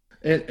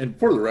 And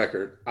for the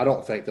record, I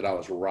don't think that I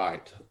was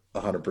right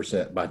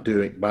 100%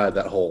 by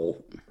that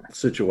whole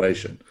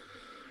situation.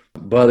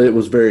 But it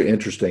was very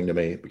interesting to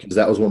me because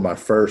that was one of my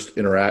first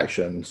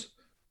interactions.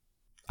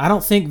 I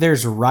don't think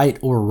there's right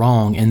or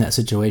wrong in that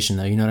situation,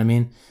 though. You know what I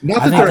mean?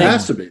 Not that there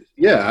has to be.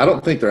 Yeah, I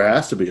don't think there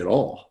has to be at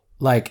all.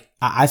 Like,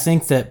 I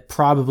think that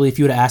probably if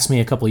you would have asked me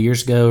a couple of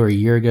years ago or a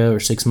year ago or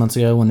 6 months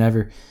ago,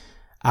 whenever,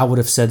 I would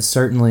have said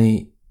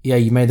certainly, yeah,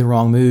 you made the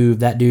wrong move.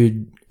 That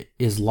dude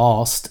is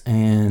lost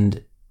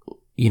and,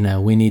 you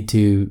know, we need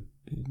to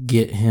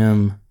get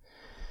him.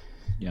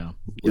 Yeah.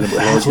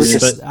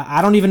 I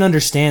don't even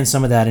understand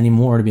some of that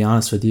anymore, to be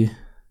honest with you.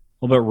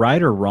 Well, but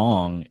right or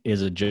wrong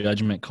is a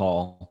judgment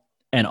call,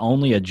 and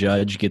only a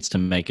judge gets to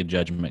make a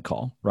judgment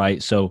call,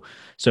 right? So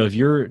if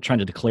you're trying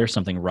to declare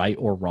something right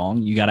or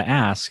wrong, you got to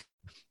ask,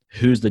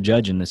 who's the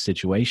judge in this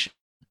situation?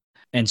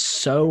 And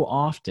so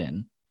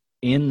often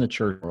in the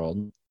church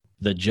world,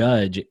 the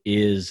judge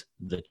is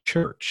the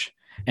church,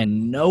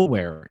 and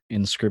nowhere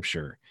in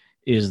Scripture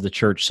is the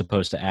church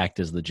supposed to act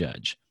as the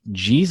judge.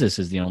 Jesus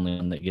is the only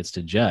one that gets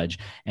to judge,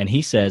 and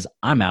he says,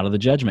 I'm out of the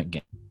judgment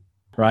game,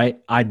 right?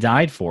 I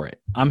died for it.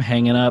 I'm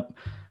hanging up,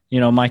 you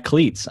know, my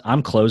cleats.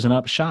 I'm closing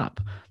up shop.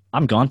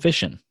 I'm gone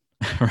fishing,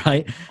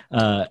 right?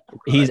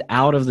 He's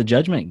out of the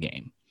judgment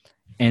game.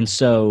 And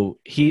so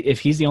if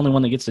he's the only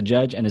one that gets to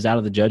judge and is out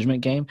of the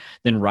judgment game,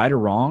 then right or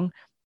wrong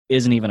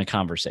isn't even a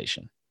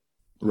conversation.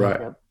 Right.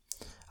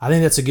 I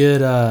think that's a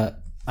good, I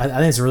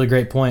think it's a really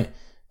great point.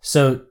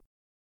 So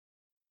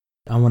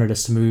I wanted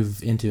us to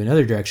move into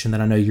another direction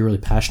that I know you're really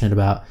passionate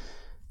about,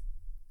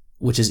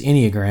 which is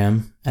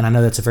Enneagram. And I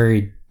know that's a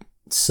very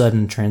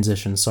sudden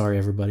transition. Sorry,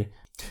 everybody.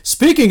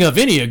 Speaking of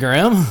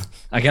Enneagram,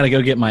 I got to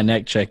go get my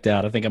neck checked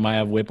out. I think I might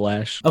have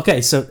whiplash.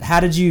 Okay, so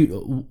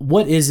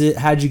what is it?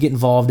 How did you get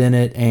involved in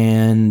it?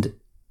 And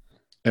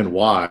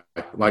why?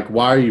 Like,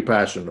 why are you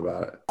passionate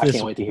about it? I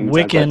can't wait to hear you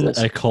Wiccan talk about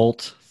this.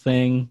 occult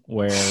thing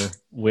where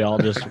we all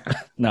just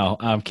no,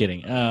 I'm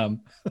kidding.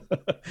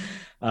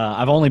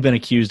 I've only been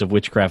accused of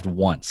witchcraft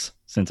once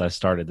since I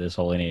started this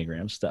whole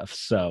Enneagram stuff.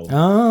 So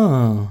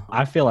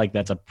I feel like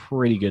that's a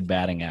pretty good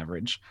batting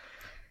average.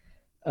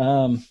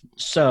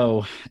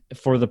 So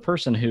for the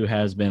person who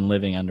has been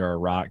living under a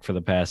rock for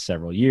the past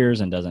several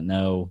years and doesn't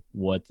know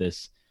what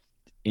this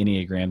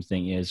Enneagram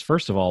thing is,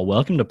 first of all,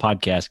 welcome to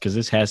podcast, because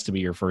this has to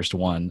be your first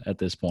one at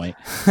this point.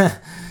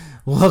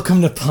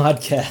 Welcome to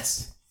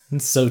podcast.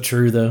 It's so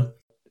true, though.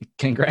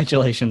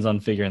 Congratulations on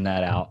figuring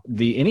that out.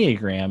 The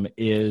Enneagram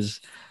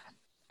is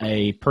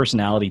a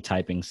personality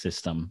typing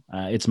system.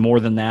 It's more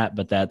than that,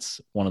 but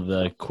that's one of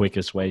the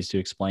quickest ways to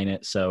explain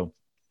it. So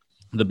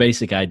the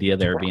basic idea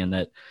there being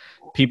that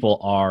people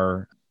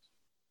are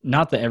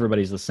not that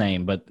everybody's the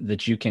same, but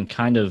that you can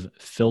kind of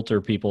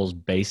filter people's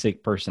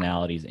basic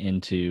personalities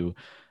into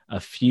a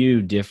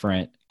few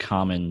different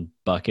common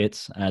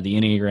buckets. The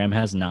Enneagram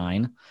has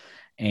 9,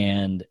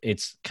 and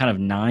it's kind of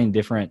 9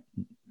 different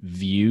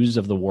views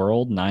of the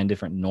world, 9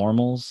 different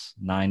normals,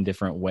 9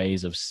 different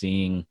ways of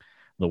seeing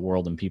the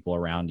world and people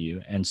around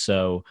you. And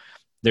so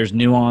there's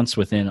nuance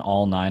within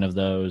all 9 of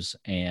those.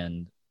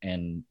 And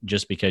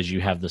just because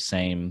you have the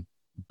same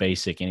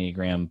basic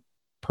Enneagram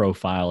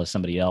profile as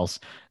somebody else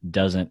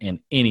doesn't in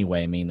any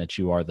way mean that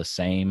you are the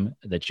same,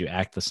 that you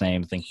act the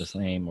same, think the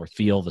same, or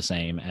feel the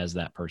same as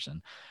that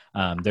person.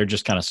 They're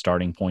just kind of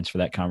starting points for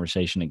that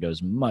conversation. It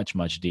goes much,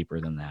 much deeper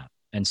than that.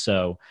 And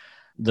so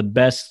the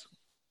best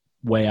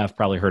way I've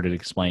probably heard it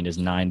explained is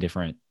 9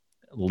 different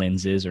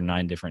lenses or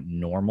 9 different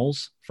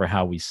normals for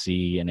how we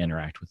see and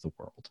interact with the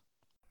world.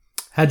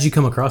 How'd you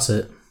come across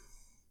it?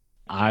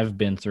 I've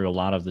been through a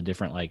lot of the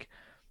different like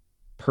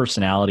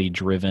personality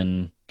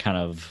driven kind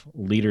of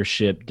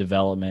leadership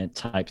development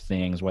type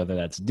things, whether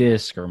that's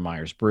DISC or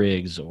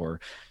Myers-Briggs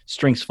or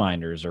Strengths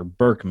Finders or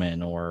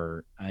Berkman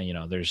or,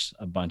 there's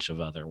a bunch of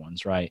other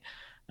ones, right?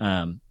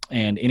 And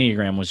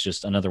Enneagram was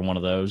just another one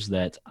of those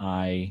that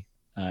I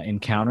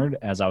encountered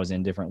as I was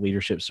in different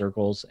leadership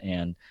circles.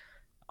 And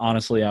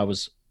honestly, I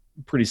was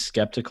pretty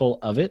skeptical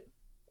of it.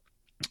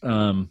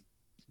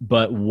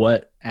 But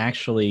what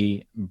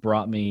actually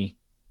brought me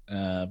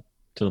to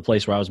the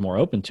place where I was more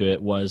open to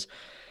it was,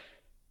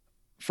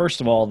 first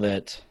of all,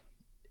 that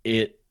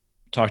it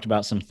talked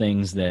about some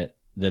things that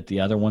the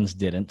other ones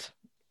didn't.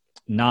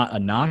 Not a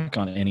knock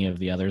on any of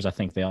the others. I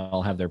think they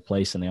all have their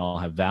place and they all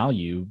have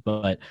value,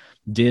 but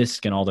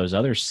DISC and all those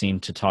others seem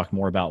to talk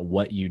more about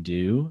what you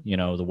do,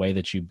 the way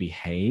that you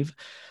behave.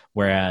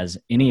 Whereas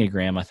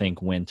Enneagram, I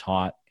think when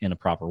taught in a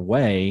proper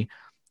way,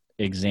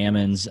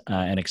 examines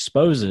and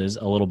exposes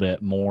a little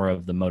bit more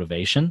of the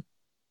motivation,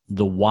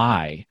 the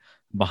why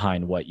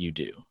behind what you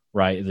do,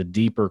 right? The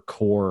deeper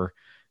core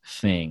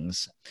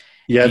things.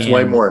 Yeah, it's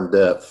way more in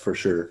depth for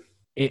sure.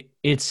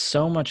 It's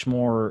so much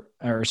more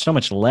or so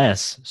much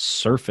less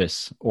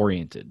surface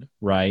oriented,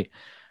 right?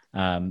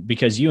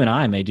 Because you and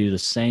I may do the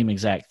same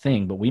exact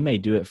thing, but we may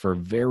do it for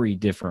very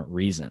different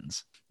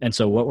reasons. And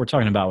so what we're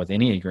talking about with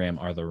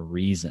Enneagram are the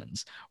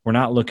reasons. We're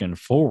not looking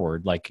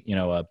forward like,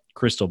 a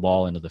crystal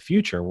ball into the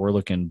future. We're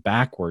looking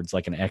backwards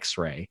like an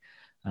X-ray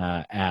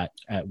at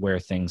where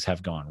things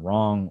have gone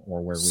wrong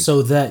or where we.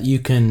 So that you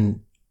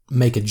can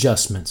make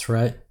adjustments,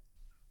 right?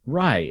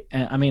 Right.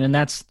 And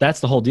that's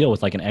the whole deal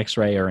with like an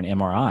X-ray or an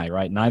MRI,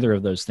 right? Neither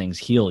of those things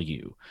heal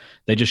you.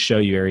 They just show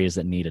you areas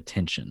that need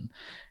attention.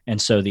 And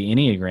so the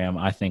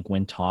Enneagram, I think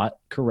when taught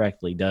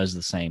correctly, does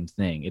the same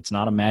thing. It's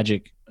not a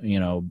magic,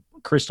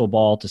 crystal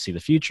ball to see the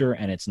future,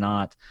 and it's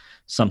not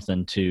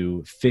something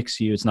to fix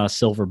you. It's not a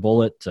silver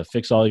bullet to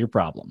fix all your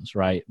problems,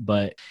 right?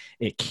 But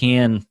it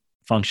can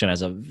function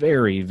as a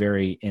very,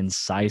 very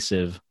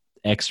incisive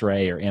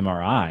X-ray or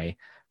MRI,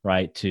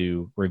 right,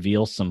 to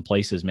reveal some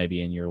places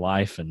maybe in your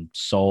life and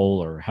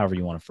soul or however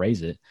you want to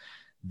phrase it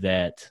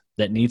that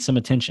needs some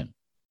attention.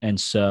 And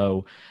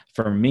so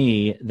for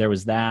me, there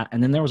was that.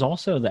 And then there was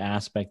also the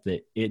aspect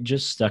that it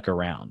just stuck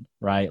around,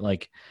 right?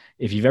 Like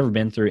if you've ever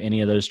been through any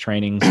of those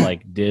trainings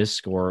like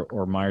DISC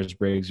or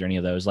Myers-Briggs or any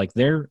of those, like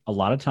they're a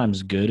lot of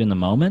times good in the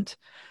moment.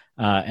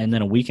 And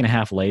then a week and a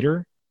half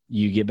later,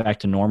 you get back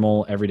to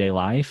normal everyday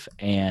life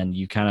and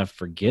you kind of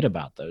forget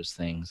about those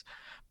things.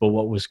 But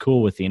what was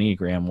cool with the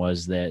Enneagram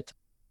was that,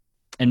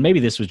 and maybe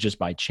this was just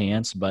by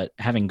chance, but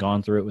having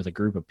gone through it with a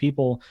group of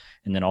people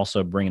and then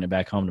also bringing it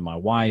back home to my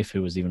wife,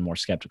 who was even more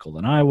skeptical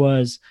than I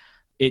was,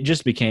 it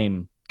just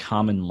became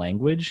common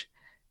language.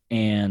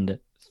 And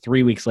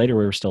 3 weeks later,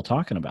 we were still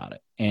talking about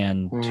it.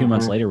 And 2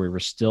 months later, we were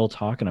still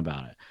talking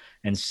about it.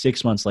 And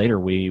 6 months later,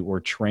 we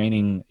were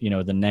training,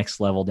 the next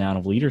level down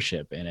of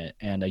leadership in it.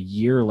 And a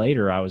year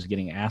later, I was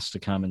getting asked to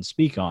come and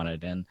speak on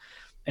it.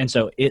 And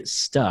so it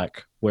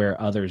stuck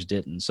where others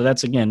didn't. So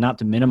that's, again, not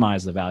to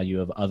minimize the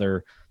value of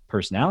other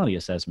personality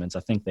assessments.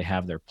 I think they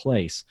have their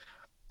place,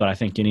 but I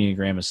think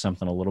Enneagram is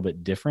something a little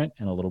bit different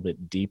and a little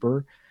bit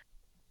deeper,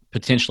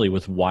 potentially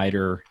with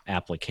wider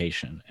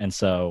application. And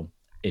so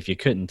if you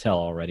couldn't tell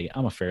already,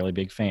 I'm a fairly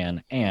big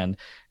fan, and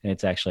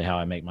it's actually how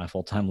I make my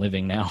full-time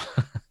living now.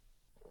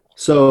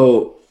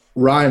 So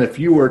Ryan, if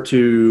you were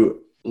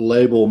to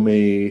label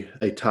me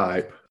a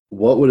type,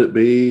 what would it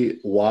be,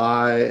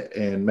 why,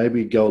 and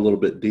maybe go a little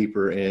bit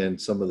deeper in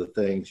some of the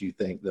things you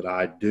think that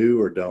I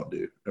do or don't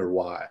do, or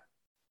why?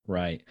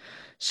 Right.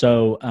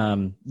 So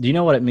do you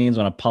know what it means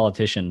when a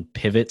politician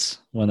pivots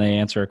when they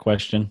answer a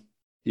question?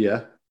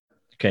 Yeah.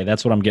 Okay,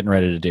 that's what I'm getting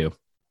ready to do.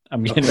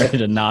 I'm getting ready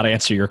to not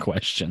answer your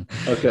question.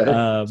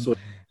 Okay.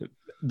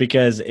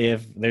 Because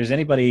if there's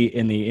anybody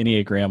in the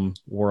Enneagram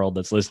world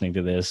that's listening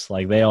to this,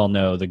 like they all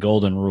know the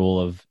golden rule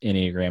of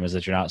Enneagram is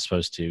that you're not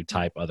supposed to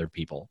type other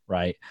people,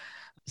 right?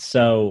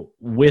 So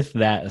with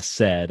that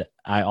said,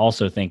 I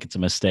also think it's a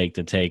mistake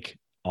to take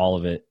all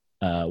of it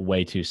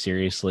way too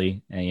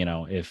seriously.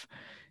 And,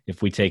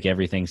 if we take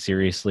everything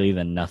seriously,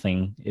 then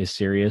nothing is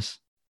serious.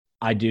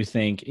 I do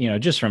think,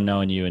 just from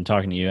knowing you and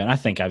talking to you, and I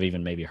think I've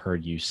even maybe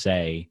heard you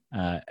say,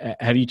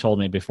 have you told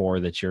me before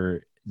that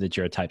you're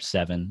a type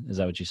 7? Is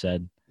that what you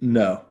said?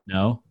 No.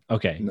 No?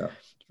 Okay. No.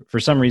 For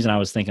some reason, I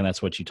was thinking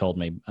that's what you told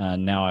me.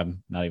 Now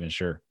I'm not even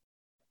sure.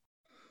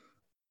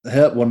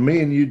 Hell, when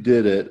me and you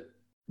did it,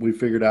 we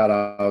figured out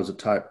I was a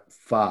type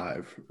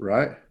 5,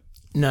 right?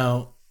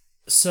 No.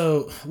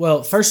 So,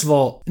 well, first of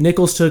all,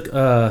 Nichols took,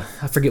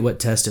 I forget what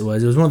test it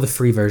was. It was one of the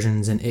free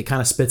versions, and it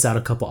kind of spits out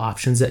a couple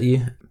options at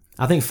you.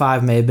 I think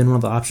 5 may have been one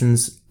of the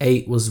options.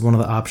 8 was one of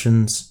the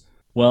options.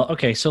 Well,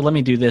 okay, so let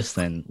me do this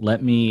then.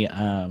 Let me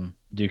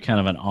do kind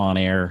of an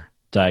on-air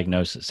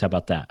diagnosis. How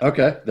about that?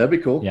 Okay, that'd be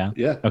cool. Yeah?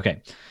 Yeah.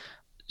 Okay.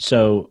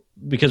 So,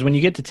 because when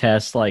you get to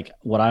tests, like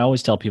what I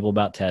always tell people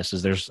about tests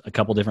is there's a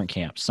couple different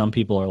camps. Some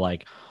people are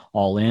like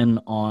all in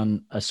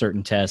on a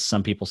certain test.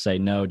 Some people say,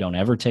 no, don't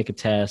ever take a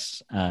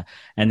test. And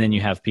then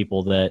you have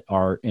people that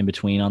are in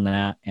between on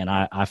that. And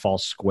I fall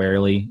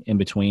squarely in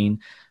between.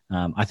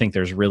 I think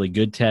there's really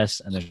good tests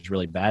and there's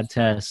really bad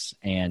tests.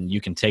 And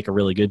you can take a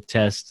really good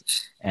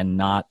test and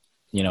not,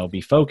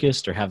 be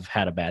focused or have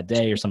had a bad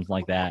day or something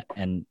like that.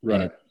 And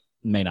it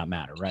may not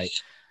matter, right?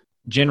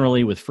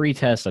 Generally with free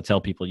tests, I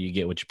tell people you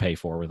get what you pay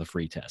for with a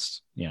free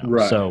test.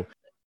 Right. So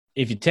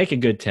if you take a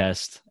good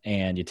test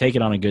and you take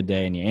it on a good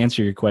day and you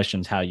answer your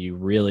questions how you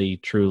really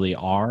truly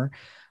are,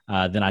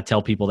 then I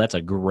tell people that's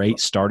a great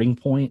starting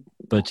point,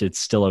 but it's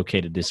still okay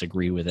to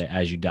disagree with it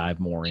as you dive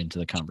more into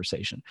the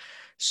conversation.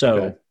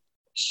 So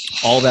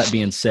all that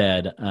being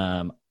said,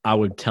 I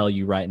would tell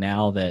you right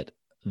now that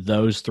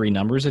those 3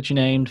 numbers that you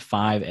named,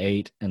 5,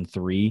 8, and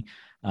 3,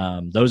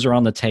 those are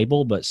on the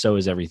table, but so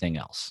is everything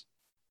else.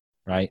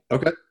 Right?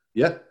 Okay.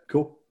 Yeah,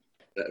 cool.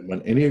 When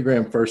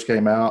Enneagram first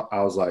came out,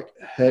 I was like,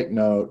 heck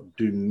no,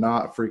 do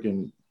not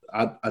freaking,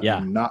 I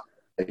do not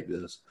take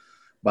this.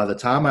 By the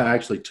time I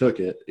actually took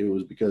it, it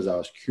was because I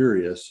was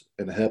curious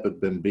and Hep had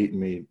been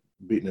beating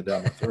it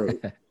down my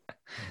throat.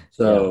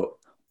 So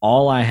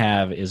all I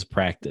have is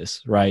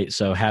practice, right?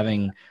 So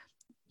having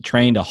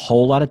trained a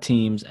whole lot of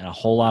teams and a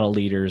whole lot of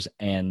leaders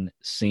and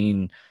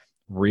seen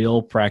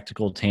real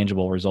practical,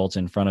 tangible results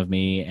in front of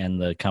me and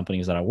the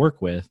companies that I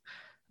work with,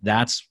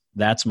 that's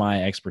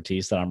my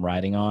expertise that I'm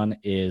writing on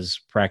is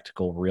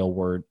practical real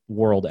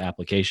world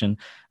application.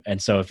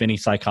 And so if any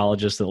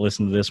psychologists that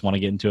listen to this want to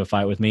get into a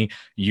fight with me,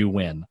 you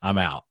win. I'm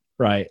out,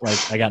 right?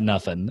 Like I got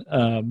nothing.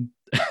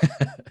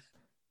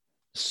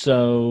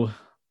 So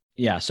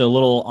a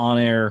little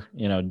on-air,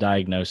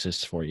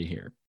 diagnosis for you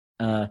here.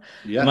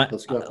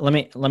 let's go. Let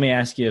me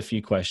ask you a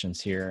few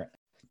questions here.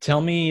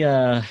 Tell me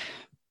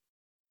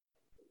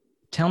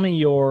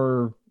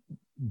your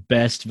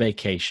best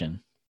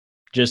vacation.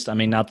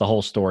 Not the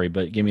whole story,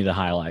 but give me the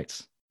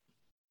highlights.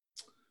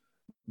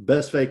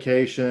 Best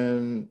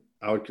vacation,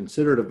 I would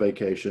consider it a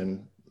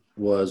vacation,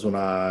 was when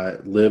I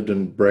lived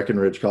in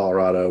Breckenridge,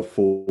 Colorado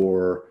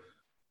for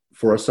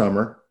a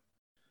summer.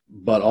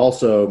 But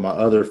also my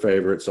other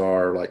favorites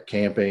are like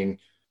camping,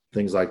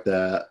 things like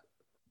that.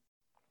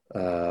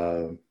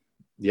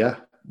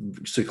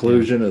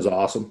 Seclusion is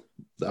awesome.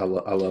 I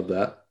love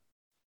that.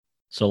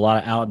 So a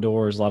lot of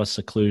outdoors, a lot of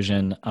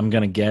seclusion. I'm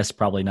going to guess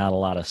probably not a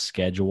lot of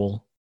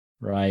schedule.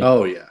 Right.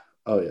 Oh yeah.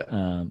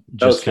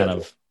 Just kind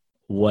of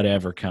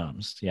whatever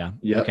comes. Yeah.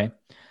 Yep. Okay.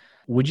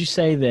 Would you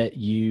say that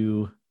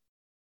you,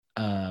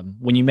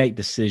 when you make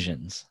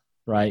decisions,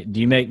 right? Do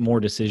you make more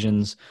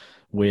decisions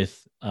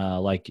with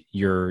like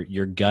your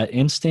gut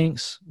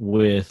instincts,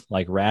 with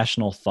like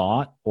rational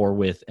thought, or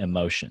with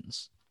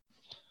emotions?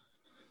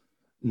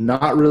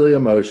 Not really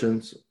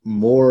emotions,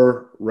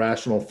 more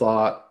rational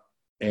thought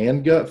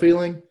and gut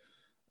feeling.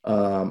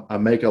 I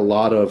make a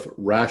lot of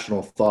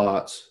rational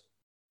thoughts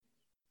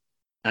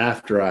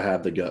after I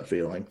have the gut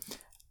feeling.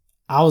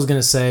 I was going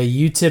to say,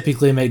 you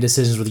typically make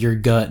decisions with your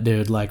gut,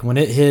 dude. Like when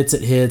it hits,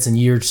 and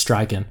you're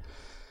striking.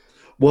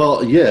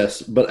 Well,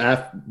 yes, but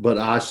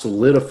I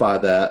solidify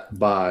that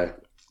by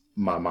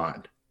my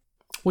mind.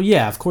 Well,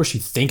 yeah, of course you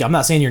think. I'm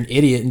not saying you're an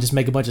idiot and just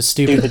make a bunch of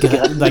stupid.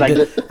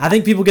 I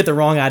think people get the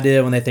wrong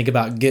idea when they think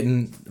about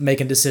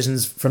making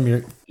decisions from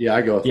your. Yeah,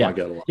 I go with my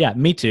gut a lot. Yeah,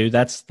 me too.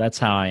 That's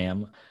how I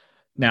am.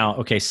 Now,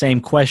 okay,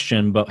 same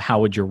question, but how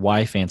would your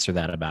wife answer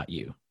that about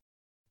you?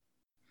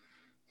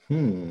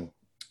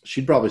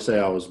 She'd probably say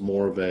I was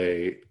more of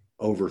a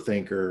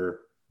overthinker,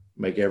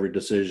 make every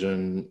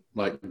decision,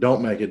 like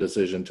don't make a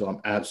decision until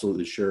I'm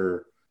absolutely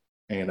sure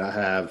and I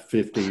have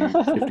 50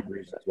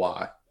 reasons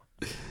why.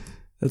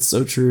 That's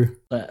so true.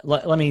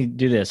 Let me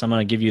do this. I'm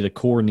going to give you the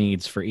core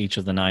needs for each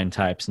of the 9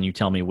 types, and you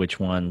tell me which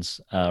ones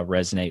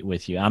resonate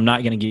with you. I'm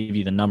not going to give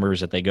you the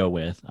numbers that they go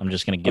with. I'm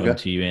just going to give them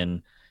to you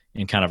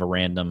in kind of a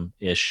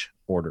random-ish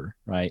order,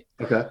 right?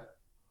 Okay.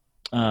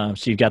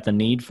 So you've got the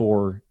need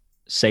for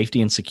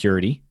safety and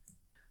security,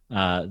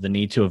 the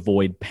need to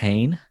avoid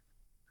pain,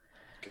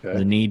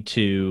 the need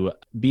to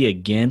be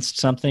against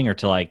something or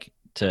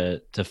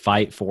to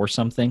fight for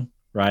something,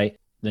 right?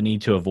 The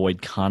need to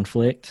avoid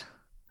conflict,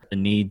 the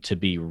need to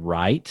be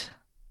right,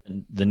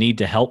 the need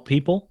to help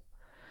people,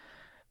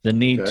 the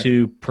need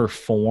to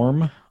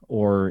perform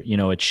or,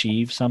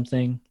 achieve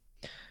something,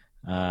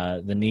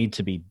 the need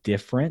to be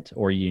different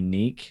or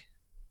unique,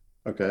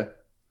 Okay.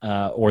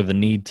 or the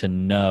need to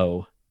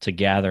know to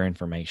gather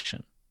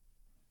information?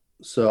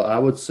 So I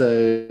would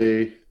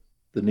say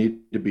the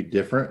need to be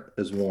different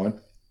is one,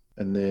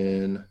 and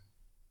then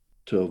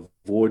to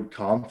avoid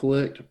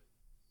conflict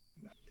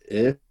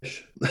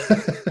ish.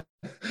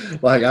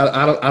 Like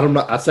I don't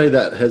know. I say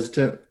that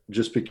hesitant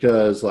just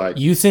because like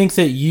You think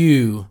that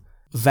you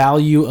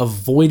value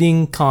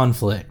avoiding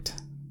conflict.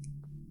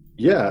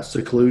 yeah,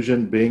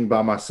 seclusion, being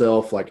by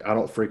myself. Like I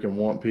don't freaking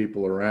want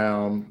people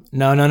around.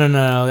 No.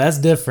 That's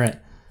different.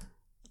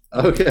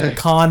 Okay.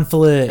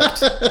 Conflict.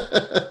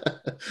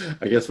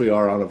 I guess we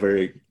are on a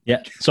very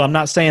Yeah. So I'm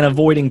not saying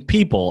avoiding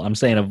people. I'm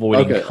saying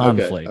avoiding Okay,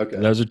 conflict. okay.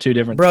 Those are two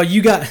different. Bro,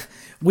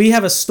 we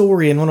have a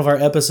story in one of our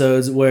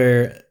episodes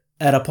where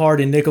at a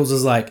party, Nichols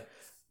is like,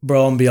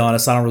 bro, I'm gonna be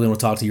honest, I don't really want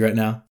to talk to you right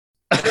now.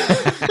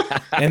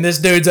 And this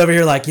dude's over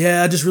here like,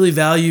 yeah, I just really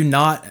value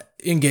not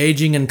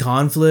engaging in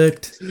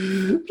conflict.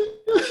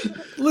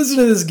 Listen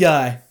to this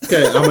guy.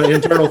 Okay, I'm an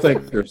internal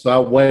thinker, so I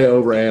way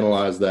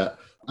overanalyze that.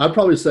 I'd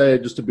probably say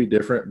just to be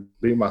different,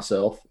 be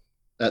myself.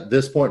 At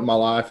this point in my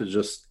life, is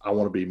just I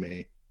want to be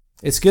me.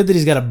 It's good that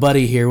he's got a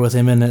buddy here with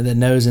him and that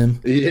knows him.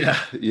 Yeah.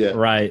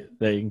 Right.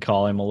 That you can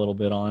call him a little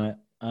bit on it.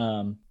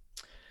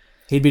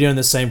 He'd be doing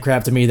the same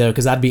crap to me though,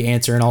 because I'd be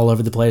answering all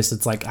over the place.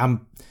 It's like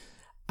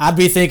I'd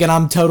be thinking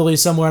I'm totally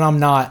somewhere and I'm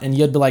not, and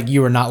you'd be like,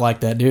 you are not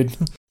like that, dude.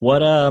 What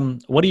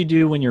do you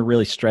do when you're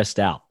really stressed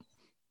out?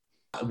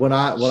 When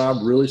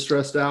I'm really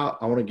stressed out,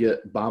 I want to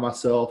get by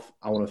myself.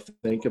 I want to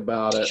think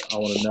about it. I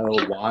want to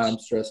know why I'm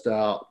stressed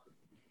out.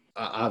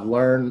 I've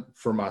learned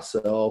for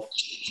myself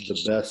the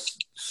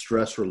best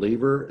stress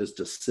reliever is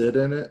to sit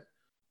in it,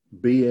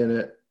 be in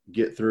it,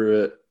 get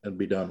through it, and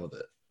be done with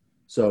it.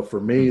 So for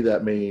me,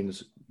 that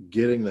means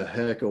getting the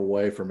heck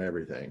away from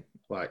everything.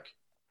 Like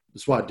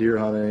that's why deer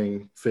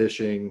hunting,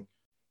 fishing,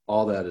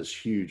 all that is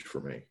huge for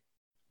me.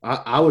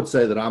 I would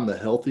say that I'm the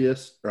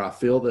healthiest, or I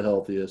feel the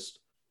healthiest,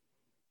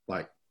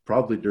 like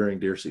probably during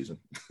deer season.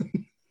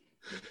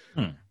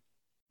 I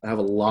have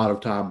a lot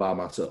of time by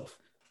myself.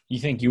 You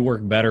think you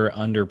work better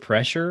under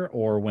pressure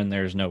or when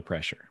there's no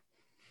pressure?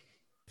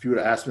 If you would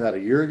have asked me that a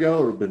year ago,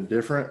 it would have been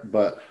different,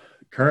 but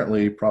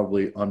currently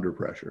probably under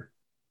pressure.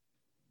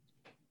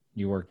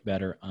 You work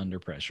better under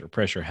pressure.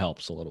 Pressure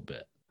helps a little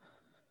bit.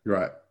 You're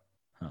right.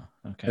 Huh,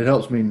 okay. It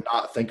helps me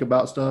not think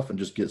about stuff and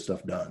just get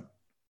stuff done.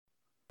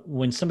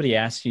 When somebody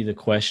asks you the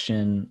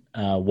question,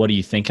 what are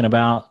you thinking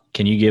about?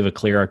 Can you give a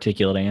clear,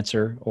 articulate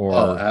answer?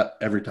 Or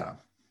every time.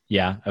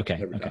 Yeah. Okay.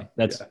 Every Okay.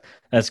 time.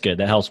 That's good.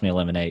 That helps me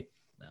eliminate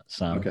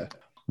some. Okay.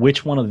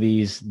 Which one of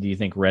these do you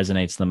think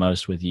resonates the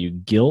most with you?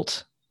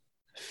 Guilt,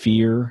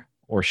 fear,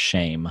 or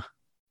shame?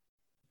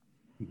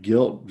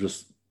 Guilt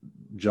just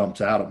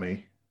jumps out at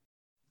me,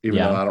 even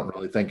though I don't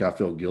really think I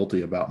feel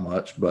guilty about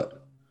much.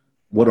 But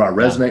what do I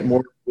resonate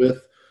more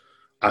with?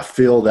 I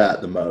feel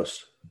that the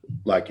most.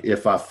 Like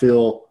if I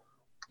feel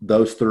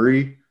those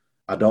three,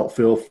 I don't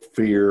feel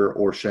fear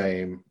or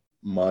shame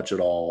much at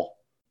all.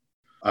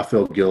 I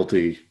feel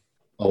guilty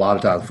a lot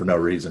of times for no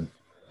reason.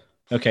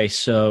 Okay,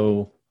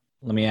 so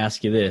let me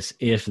ask you this.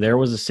 If there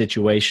was a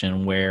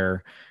situation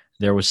where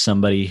there was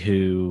somebody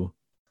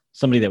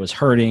that was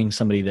hurting,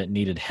 somebody that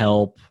needed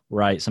help,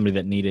 right? Somebody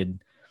that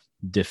needed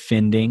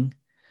defending,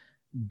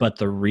 but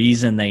the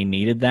reason they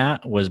needed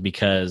that was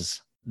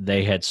because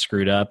they had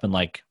screwed up and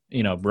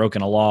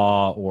broken a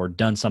law or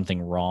done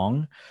something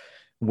wrong,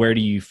 where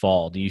do you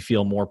fall? Do you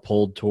feel more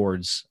pulled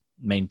towards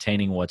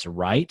maintaining what's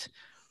right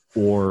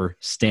or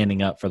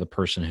standing up for the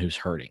person who's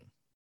hurting?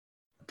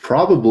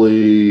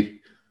 Probably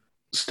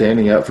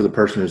standing up for the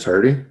person who's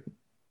hurting.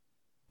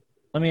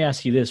 Let me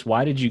ask you this.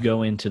 Why did you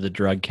go into the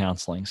drug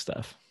counseling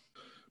stuff?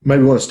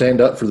 Maybe want to stand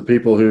up for the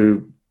people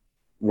who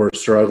were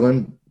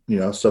struggling,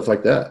 stuff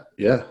like that.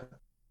 Yeah.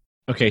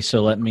 Okay,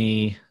 so let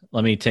me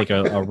take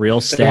a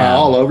real stab. Am I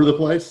all over the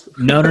place?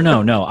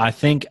 No. I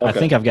think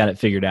I've got it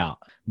figured out.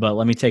 But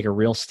let me take a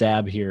real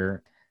stab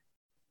here.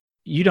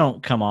 You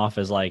don't come off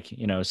as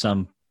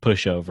some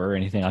pushover or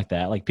anything like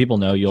that. Like people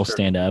know you'll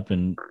stand up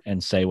and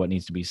say what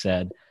needs to be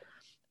said.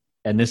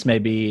 And this may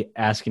be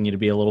asking you to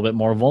be a little bit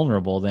more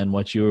vulnerable than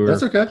what you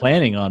were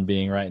planning on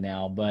being right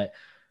now. But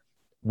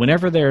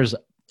whenever there's a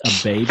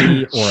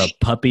baby or a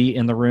puppy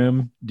in the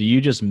room, do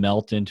you just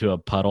melt into a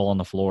puddle on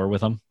the floor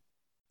with them?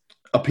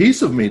 A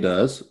piece of me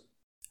does.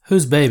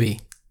 Whose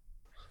baby?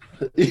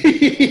 He's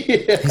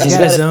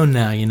got his own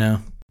now,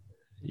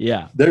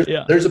 Yeah.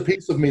 There's a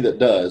piece of me that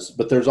does,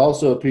 but there's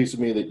also a piece of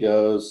me that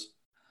goes,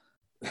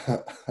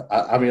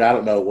 I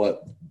don't know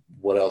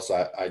what else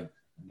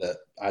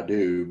I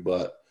do,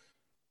 but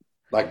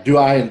do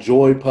I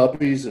enjoy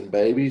puppies and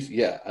babies?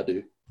 Yeah, I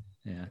do.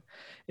 Yeah.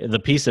 The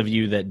piece of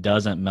you that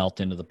doesn't melt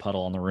into the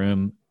puddle in the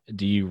room,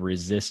 do you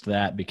resist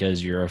that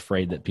because you're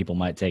afraid that people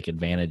might take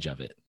advantage of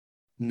it?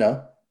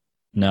 No.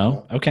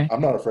 Okay.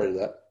 I'm not afraid of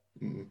that.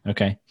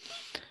 Okay.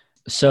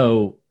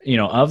 So,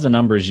 of the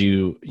numbers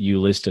you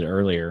listed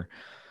earlier,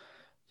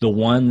 the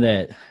one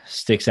that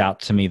sticks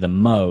out to me the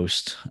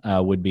most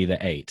would be the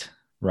 8,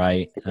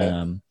 right?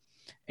 Okay.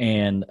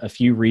 and a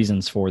few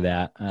reasons for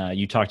that.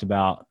 You talked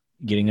about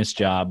getting this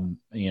job,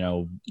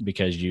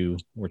 because you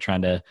were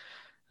trying to,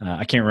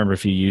 I can't remember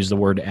if you used the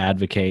word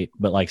advocate,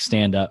 but like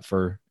stand up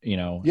for,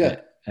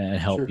 and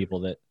help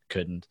people that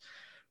couldn't,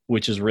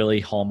 which is really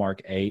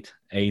hallmark 8.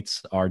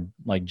 8s are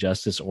like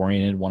justice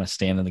oriented, want to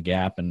stand in the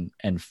gap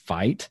and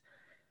fight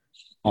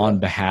on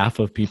behalf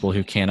of people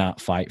who cannot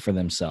fight for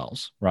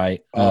themselves.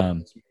 Right.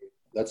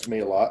 That's me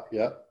a lot.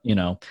 Yeah.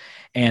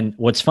 And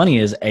what's funny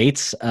is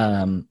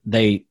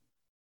 8s,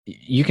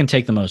 you can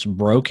take the most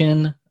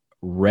broken,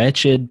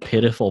 wretched,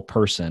 pitiful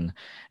person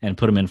and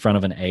put them in front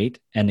of an 8,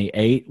 and the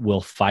 8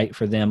 will fight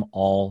for them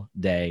all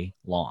day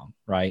long,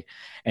 right?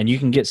 And you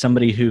can get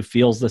somebody who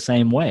feels the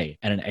same way,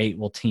 and an 8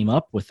 will team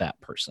up with that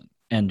person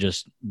and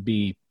just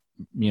be,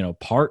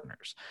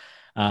 partners.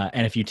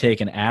 And if you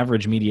take an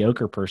average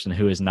mediocre person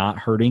who is not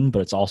hurting,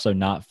 but it's also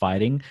not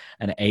fighting,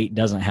 an 8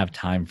 doesn't have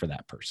time for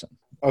that person.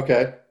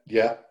 Okay.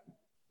 Yeah.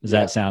 Does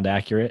that sound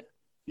accurate?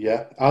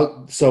 Yeah.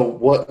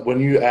 When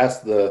you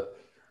asked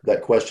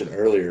that question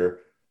earlier,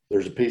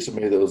 there's a piece of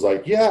me that was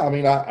like, I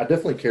mean, I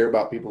definitely care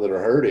about people that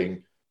are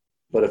hurting,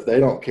 but if they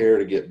don't care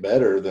to get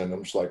better, then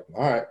I'm just like,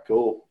 all right,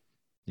 cool.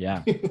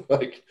 Yeah.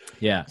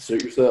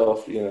 Suit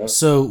yourself,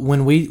 So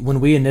when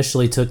we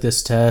initially took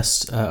this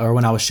test, or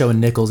when I was showing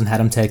Nichols and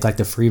had him take like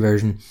the free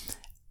version,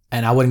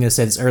 and I wasn't going to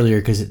say this earlier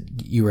because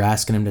you were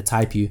asking him to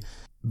type you,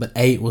 but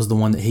 8 was the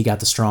one that he got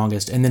the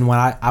strongest. And then when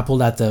I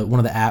pulled out one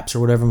of the apps or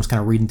whatever and was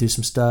kind of reading through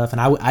some stuff,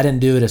 and I didn't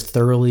do it as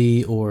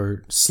thoroughly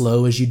or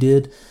slow as you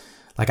did.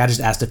 Like I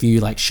just asked a few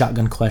like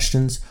shotgun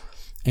questions,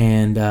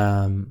 and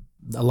a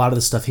lot of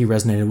the stuff he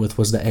resonated with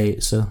was the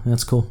 8. So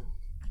that's cool.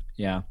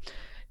 Yeah,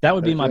 that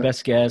would be my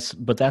best guess.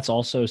 But that's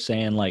also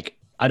saying like,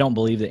 I don't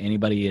believe that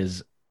anybody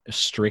is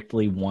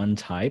strictly one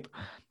type.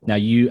 Now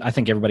I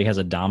think everybody has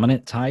a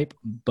dominant type,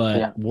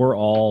 but we're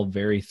all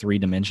very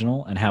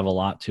 3-dimensional and have a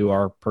lot to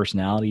our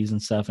personalities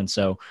and stuff. And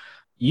so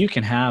you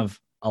can have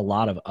a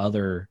lot of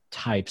other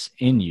types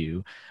in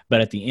you, but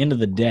at the end of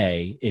the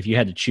day, if you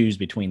had to choose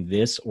between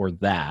this or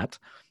that,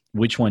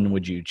 which one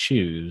would you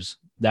choose?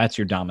 That's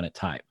your dominant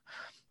type.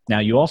 Now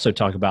you also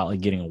talk about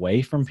like getting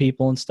away from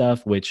people and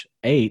stuff, which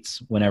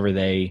 8s, whenever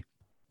they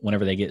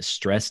get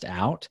stressed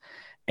out,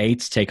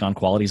 8s take on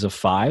qualities of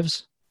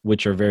 5s,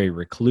 which are very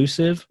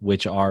reclusive,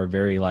 which are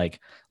very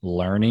like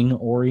learning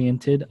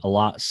oriented, a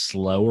lot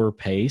slower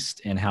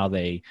paced in how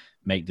they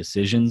make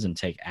decisions and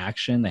take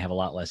action. They have a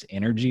lot less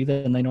energy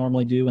than they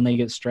normally do when they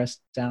get stressed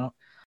out.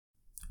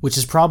 Which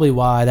is probably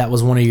why that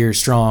was one of your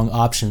strong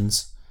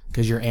options,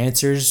 because your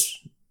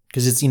answers,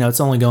 because it's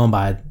only going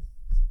by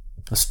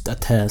a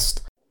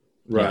test.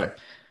 Right.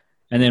 Yeah.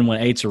 And then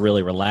when 8s are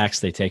really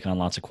relaxed, they take on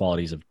lots of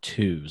qualities of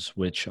 2s,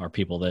 which are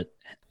people that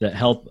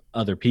help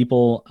other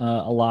people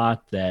a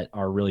lot, that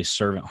are really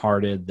servant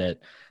hearted.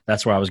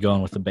 That's where I was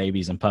going with the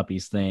babies and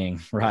puppies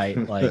thing, right?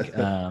 Like,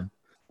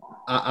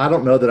 I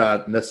don't know that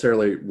I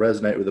necessarily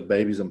resonate with the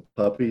babies and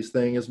puppies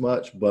thing as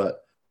much,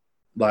 but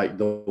like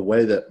the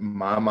way that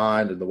my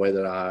mind and the way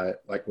that I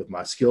like with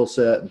my skill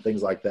set and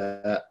things like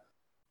that,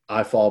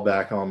 I fall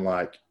back on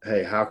like,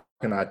 hey, how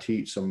can I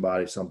teach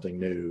somebody something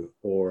new?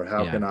 Or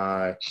how can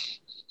I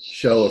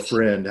show a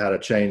friend how to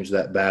change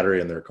that battery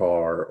in their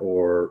car?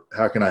 Or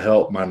how can I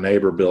help my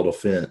neighbor build a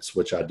fence,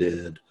 which I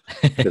did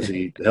because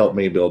he helped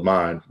me build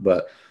mine.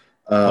 But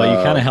well,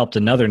 you kind of helped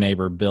another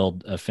neighbor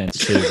build a fence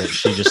too, but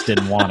she just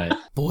didn't want it.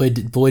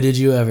 Boy, did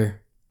you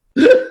ever.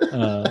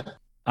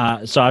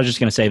 So I was just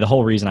going to say the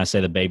whole reason I say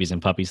the babies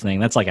and puppies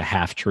thing, that's like a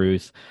half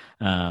truth.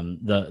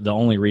 The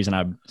only reason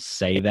I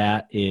say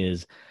that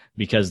is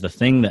because the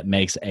thing that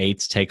makes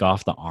 8s take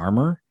off the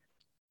armor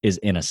is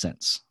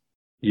innocence.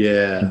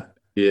 Yeah.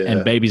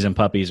 And babies and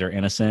puppies are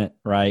innocent,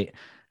 right?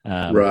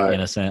 Right.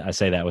 Innocent. I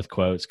say that with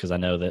quotes because I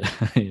know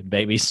that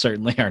babies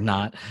certainly are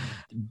not.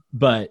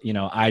 But,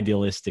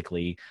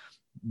 idealistically,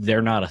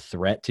 they're not a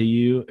threat to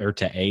you, or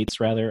to 8s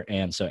rather.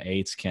 And so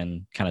 8s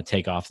can kind of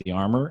take off the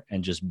armor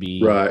and just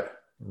be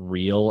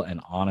real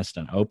and honest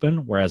and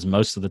open. Whereas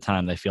most of the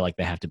time they feel like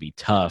they have to be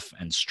tough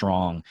and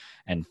strong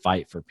and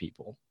fight for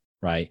people.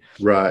 Right.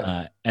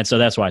 Right. And so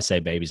that's why I say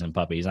babies and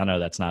puppies. I know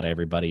that's not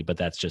everybody, but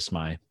that's just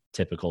my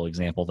typical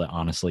example that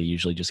honestly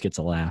usually just gets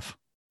a laugh.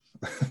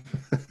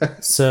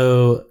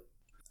 So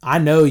I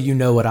know you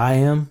know what I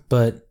am,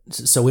 but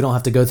so we don't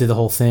have to go through the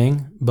whole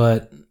thing,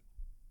 but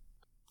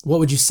what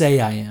would you say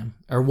I am?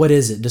 Or what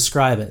is it?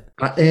 Describe it.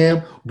 I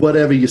am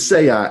whatever you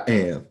say I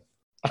am.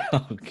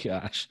 Oh,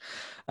 gosh.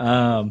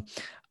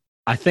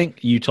 I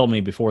think you told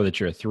me before that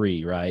you're a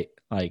 3, right?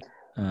 Like,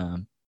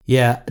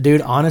 yeah,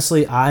 dude,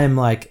 honestly, I'm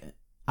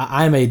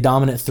a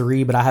dominant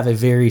 3, but I have a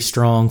very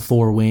strong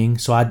 4 wing.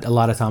 So I a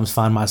lot of times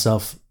find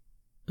myself,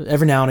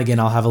 every now and again,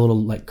 I'll have a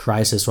little like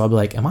crisis where I'll be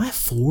like, am I a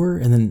 4?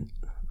 And then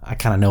I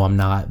kind of know I'm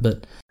not,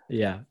 but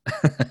yeah.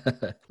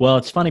 Well,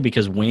 it's funny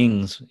because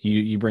wings,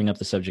 you bring up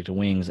the subject of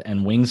wings,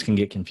 and wings can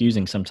get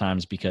confusing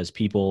sometimes because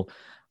people,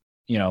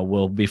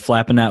 will be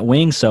flapping that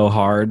wing so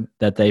hard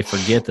that they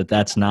forget that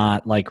that's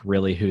not like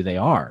really who they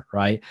are.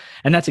 Right.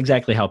 And that's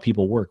exactly how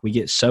people work. We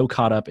get so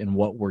caught up in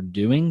what we're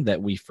doing that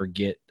we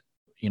forget,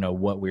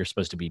 what we're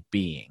supposed to be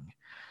being.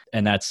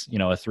 And that's,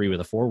 a 3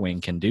 with a 4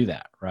 wing can do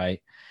that,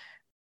 right?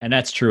 And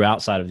that's true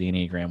outside of the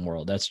Enneagram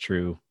world. That's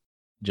true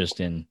just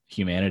in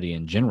humanity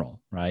in general,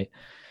 right?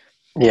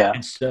 Yeah.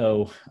 And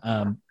so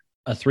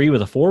a 3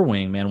 with a 4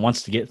 wing, man,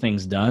 wants to get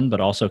things done, but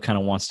also kind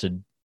of wants to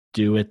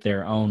do it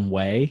their own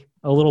way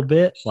a little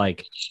bit.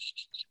 Like,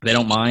 they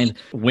don't mind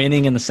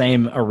winning in the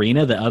same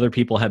arena that other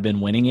people have been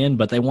winning in,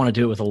 but they want to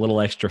do it with a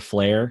little extra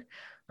flair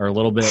or a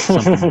little bit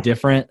something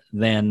different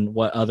than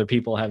what other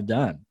people have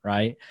done,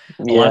 right?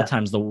 Yeah. A lot of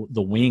times the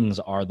wings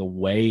are the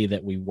way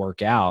that we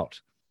work out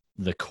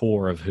the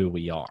core of who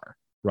we are,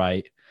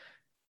 right?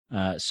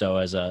 So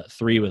as a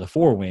 3 with a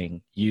 4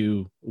 wing,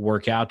 you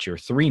work out your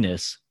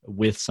 3-ness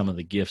with some of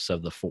the gifts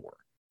of the 4,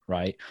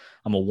 right?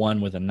 I'm a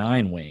 1 with a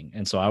 9 wing,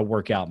 and so I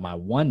work out my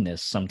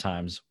 1-ness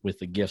sometimes with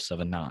the gifts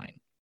of a 9.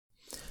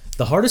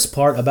 The hardest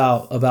part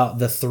about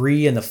the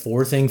 3 and the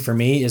 4 thing for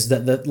me is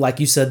that like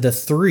you said, the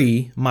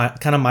 3,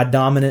 my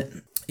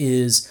dominant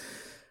is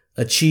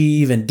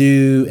achieve and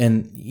do,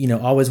 and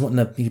always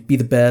wanting to be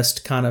the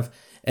best kind of.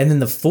 And then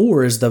the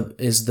 4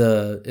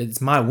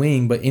 it's my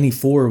wing, but any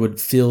 4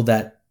 would feel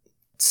that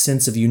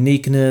sense of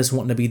uniqueness,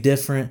 wanting to be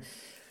different.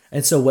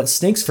 And so what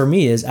stinks for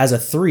me is, as a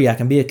 3, I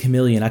can be a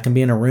chameleon. I can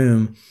be in a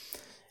room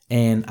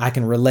and I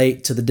can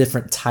relate to the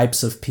different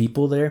types of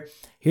people there.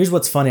 Here's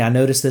what's funny. I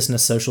noticed this in a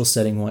social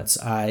setting once.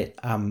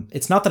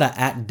 It's not that I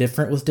act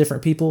different with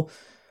different people,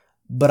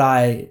 but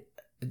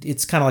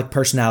it's kind of like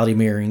personality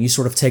mirroring. You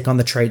sort of take on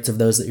the traits of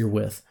those that you're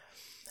with.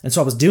 And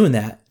so I was doing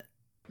that.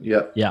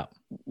 Yep. Yeah.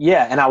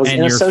 Yeah. And I was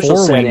in a social your 4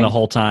 wing setting the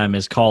whole time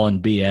is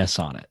calling BS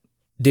on it.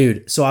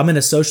 Dude, so I'm in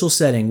a social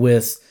setting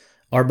with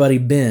our buddy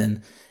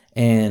Ben,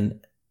 and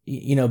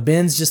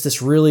Ben's just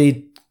this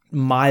really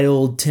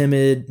mild,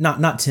 timid,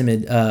 not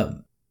timid,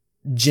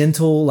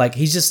 gentle, like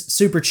he's just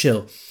super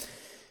chill.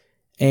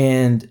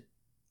 And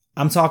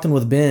I'm talking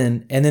with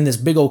Ben, and then this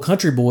big old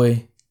country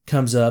boy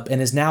comes up and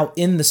is now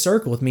in the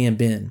circle with me and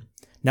Ben.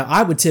 Now,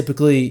 I would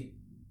typically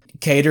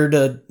cater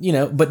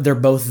to, but they're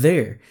both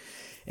there.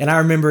 And I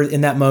remember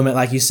in that moment,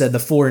 like you said, the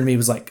 4 in me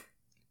was like,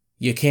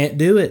 you can't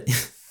do it.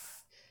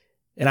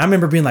 And I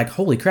remember being like,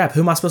 holy crap,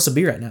 who am I supposed to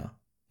be right now?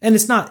 And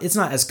it's not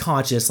as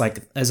conscious like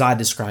as I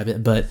describe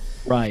it, but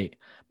right.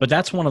 But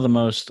that's one of the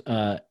most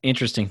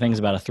interesting things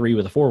about a 3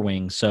 with a 4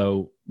 wing.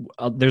 So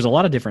there's a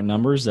lot of different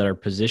numbers that are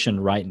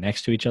positioned right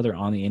next to each other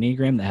on the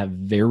Enneagram that have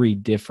very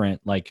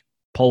different, like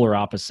polar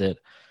opposite,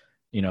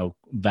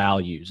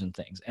 values and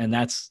things. And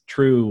that's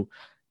true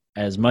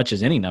as much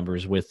as any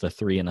numbers with the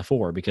 3 and the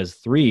 4, because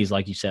 3s,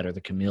 like you said, are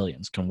the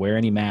chameleons, can wear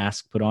any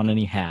mask, put on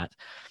any hat.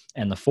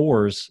 And the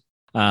 4s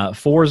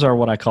are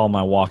what I call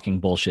my walking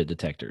bullshit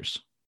detectors,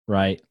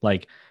 right?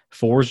 Like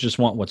 4s just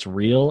want what's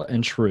real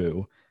and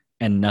true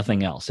and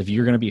nothing else. If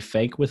you're going to be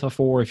fake with a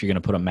 4, if you're going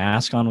to put a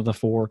mask on with a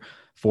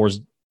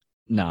 4's,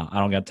 no, I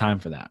don't got time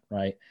for that,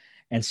 right?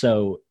 And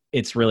so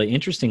it's really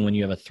interesting when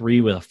you have a 3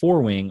 with a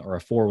 4 wing or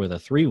a 4 with a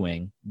 3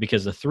 wing,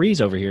 because the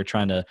 3's over here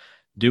trying to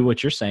do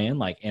what you're saying,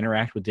 like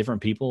interact with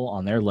different people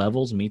on their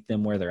levels, meet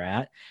them where they're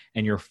at.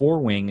 And your 4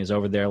 wing is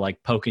over there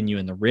like poking you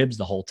in the ribs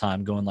the whole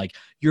time, going like,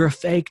 you're a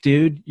fake,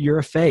 dude. You're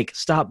a fake.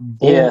 Stop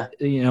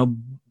BSing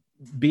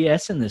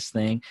this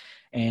thing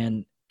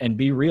and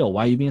be real.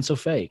 Why are you being so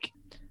fake?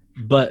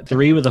 But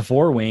 3 with a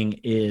 4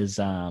 wing is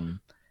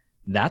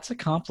that's a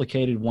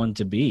complicated one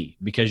to be,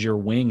 because your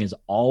wing is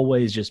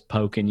always just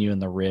poking you in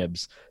the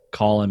ribs,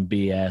 calling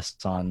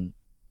BS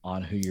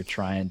on who you're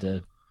trying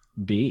to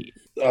be.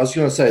 I was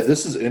going to say,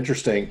 this is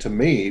interesting to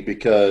me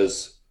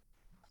because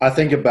I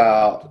think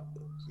about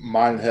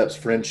mine and Hep's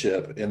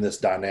friendship in this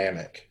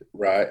dynamic,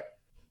 right?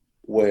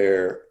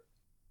 Where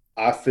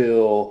I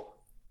feel,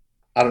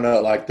 I don't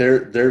know, like I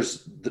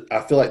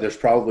feel like there's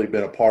probably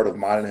been a part of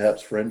mine and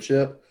Hep's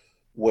friendship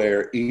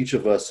where each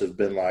of us have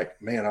been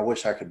like, man, I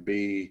wish I could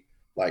be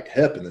like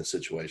Hep in this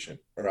situation.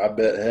 Or I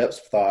bet Hep's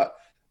thought,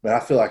 man, I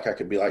feel like I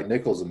could be like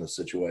Nichols in this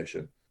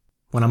situation.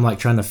 When I'm like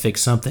trying to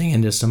fix something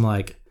and just I'm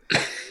like,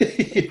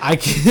 I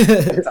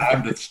can't.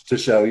 Time to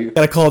show you.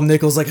 Gotta call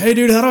Nichols like, hey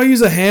dude, how do I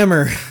use a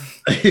hammer?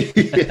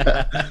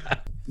 Yeah.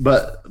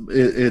 But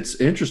it's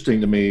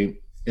interesting to me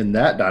in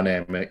that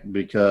dynamic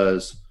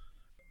because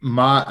when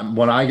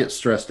I get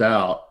stressed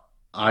out,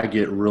 I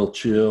get real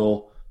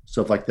chill,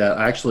 stuff like that.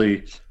 I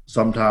actually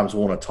sometimes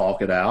want to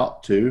talk it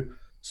out too.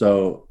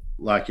 So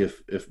like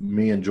if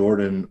me and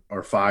Jordan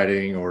are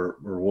fighting or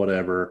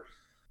whatever,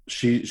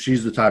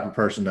 she's the type of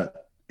person that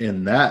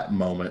in that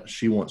moment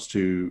she wants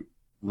to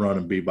run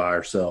and be by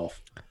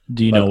herself.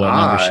 Do you know what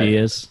number she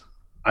is?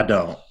 I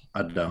don't.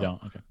 You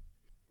don't? Okay.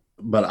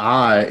 But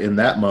I, in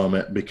that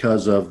moment,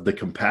 because of the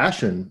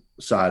compassion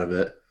side of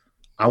it,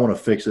 I want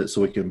to fix it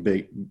so we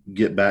can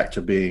get back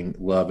to being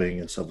loving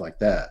and stuff like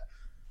that.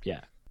 Yeah.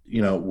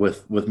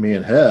 With me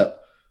and Hep,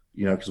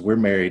 because we're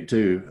married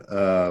too.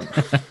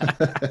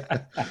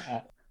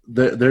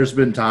 There's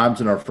been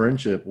times in our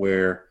friendship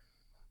where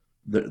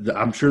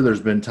I'm sure there's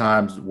been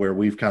times where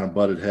we've kind of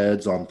butted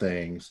heads on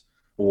things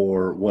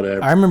or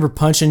whatever. I remember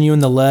punching you in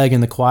the leg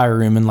in the choir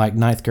room in like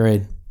 9th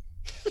grade.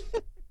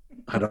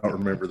 I don't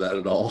remember that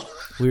at all.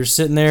 We were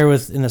sitting there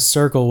in a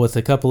circle with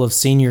a couple of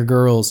senior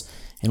girls,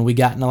 and we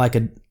got into like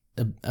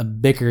a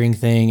bickering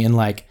thing, and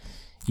like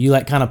you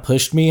like kind of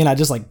pushed me, and I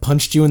just like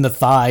punched you in the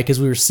thigh because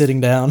we were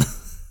sitting down.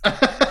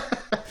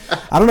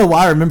 I don't know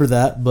why I remember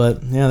that,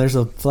 but yeah, there's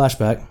a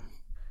flashback.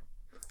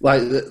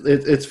 Like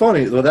it's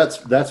funny. Well,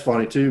 that's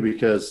funny too,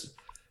 because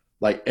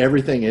like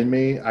everything in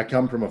me, I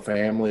come from a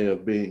family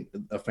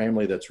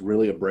that's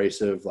really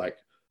abrasive. Like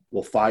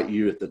will fight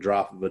you at the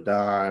drop of a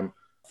dime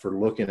for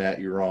looking at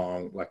you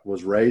wrong. Like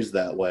was raised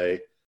that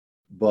way,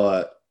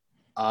 but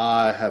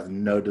I have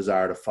no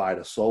desire to fight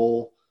a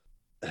soul.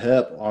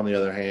 Hep, on the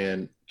other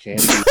hand, can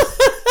be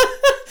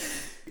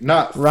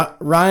not.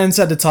 Ryan's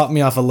had to talk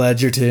me off a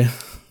ledge or two.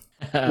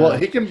 Well,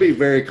 he can be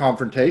very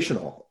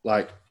confrontational,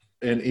 like,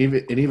 and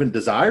even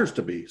desires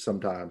to be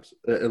sometimes.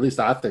 At least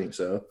I think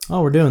so.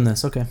 Oh, we're doing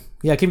this. Okay.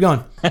 Yeah, keep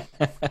going.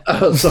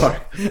 Oh, sorry.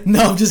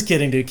 No, I'm just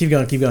kidding, dude. Keep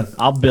going.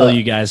 I'll bill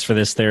you guys for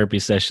this therapy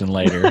session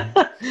later.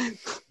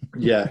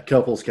 Yeah,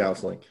 couples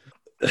counseling.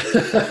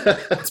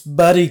 It's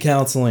buddy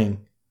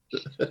counseling.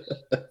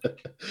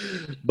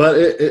 But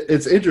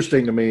it's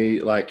interesting to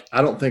me. Like,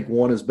 I don't think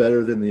one is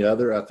better than the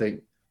other. I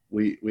think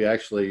we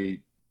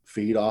actually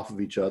feed off of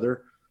each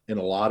other in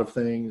a lot of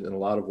things, in a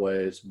lot of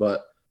ways.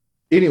 But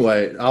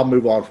anyway, I'll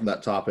move on from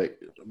that topic.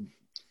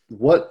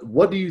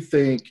 What do you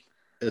think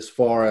as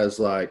far as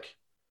like,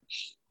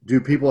 do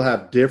people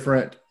have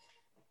different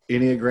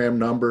Enneagram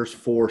numbers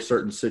for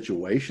certain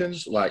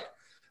situations? Like,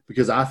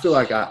 because I feel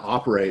like I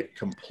operate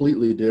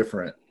completely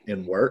different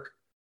in work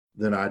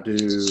than I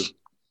do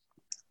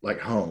like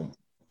home.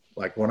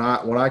 Like when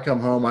I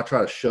come home, I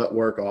try to shut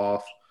work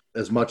off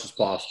as much as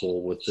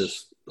possible with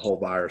this whole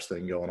virus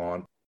thing going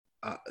on.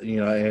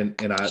 And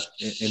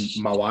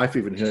my wife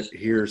even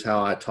hears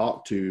how I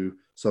talk to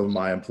some of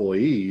my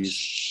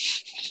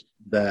employees,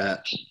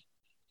 that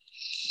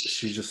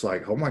she's just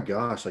like, oh my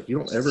gosh, like you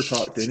don't ever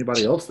talk to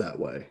anybody else that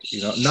way.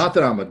 Not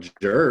that I'm a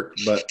jerk,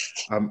 but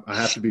I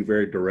have to be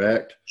very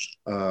direct,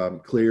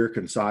 clear,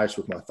 concise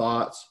with my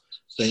thoughts,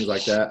 things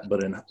like that.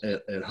 But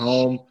at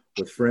home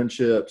with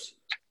friendships,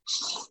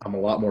 I'm a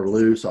lot more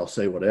loose. I'll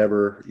say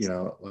whatever,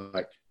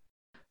 like.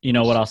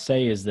 What I'll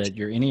say is that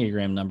your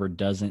Enneagram number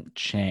doesn't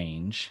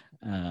change.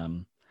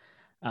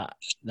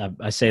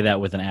 I say that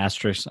with an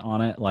asterisk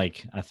on it.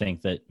 Like, I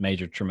think that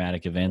major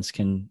traumatic events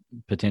can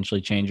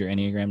potentially change your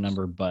Enneagram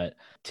number, but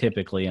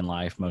typically in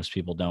life, most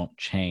people don't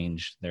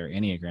change their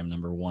Enneagram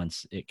number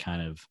once it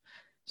kind of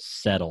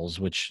settles,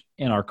 which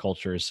in our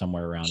culture is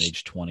somewhere around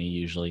age 20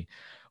 usually.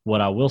 What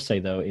I will say,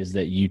 though, is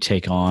that you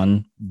take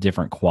on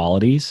different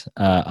qualities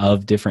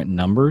of different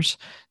numbers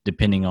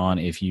depending on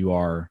if you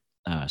are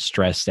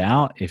stressed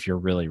out, if you're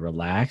really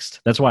relaxed.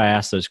 That's why I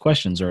asked those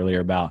questions earlier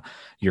about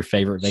your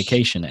favorite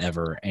vacation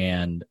ever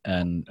and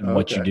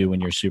what you do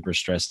when you're super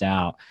stressed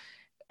out.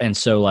 And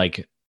so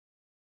like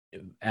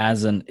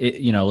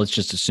let's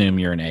just assume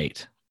you're an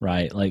 8,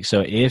 right? Like,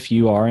 so if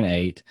you are an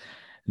 8,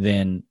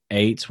 then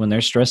 8s, when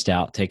they're stressed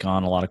out, take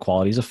on a lot of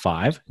qualities of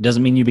 5. It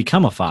doesn't mean you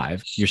become a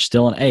 5. You're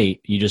still an 8.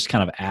 You just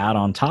kind of add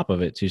on top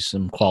of it to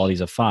some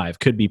qualities of 5.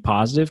 Could be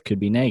positive, could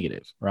be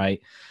negative,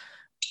 right?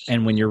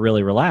 And when you're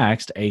really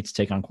relaxed, 8s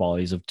take on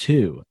qualities of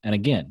 2. And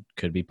again,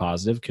 could be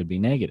positive, could be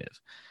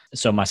negative.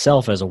 So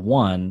myself as a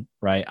 1,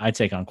 right, I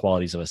take on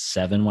qualities of a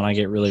 7 when I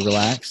get really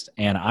relaxed.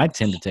 And I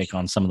tend to take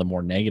on some of the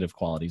more negative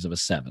qualities of a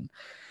 7.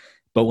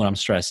 But when I'm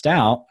stressed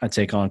out, I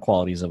take on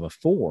qualities of a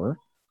 4.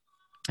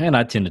 And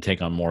I tend to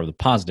take on more of the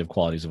positive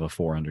qualities of a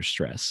 4 under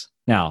stress.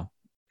 Now,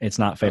 it's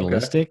not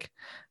fatalistic.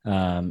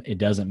 Okay. It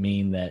doesn't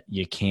mean that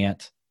you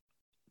can't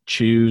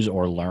choose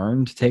or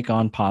learn to take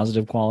on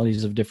positive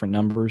qualities of different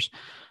numbers.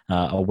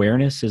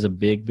 Awareness is a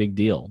big, big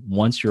deal.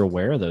 Once you're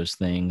aware of those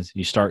things,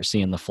 you start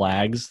seeing the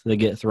flags that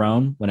get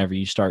thrown whenever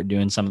you start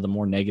doing some of the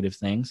more negative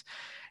things.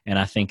 And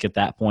I think at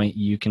that point,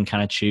 you can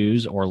kind of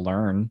choose or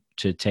learn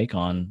to take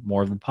on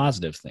more of the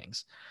positive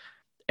things.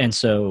 And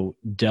so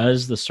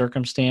does the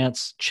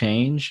circumstance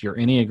change your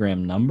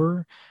Enneagram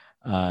number?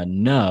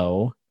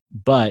 No,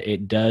 but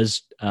it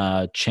does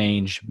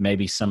change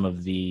maybe some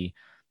of the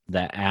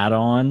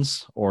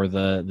add-ons or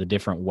the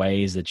different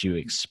ways that you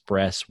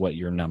express what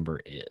your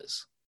number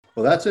is.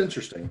 Well, that's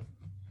interesting.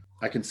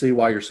 I can see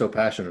why you're so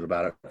passionate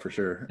about it, for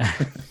sure.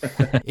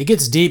 It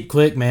gets deep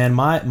quick, man.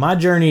 My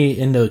journey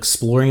into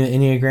exploring the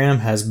Enneagram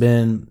has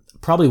been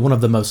probably one of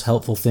the most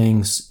helpful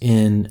things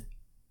in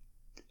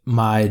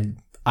my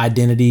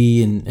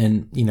identity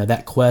and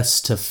that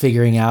quest to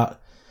figuring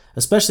out,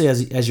 especially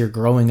as you're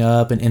growing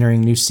up and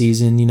entering new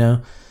season,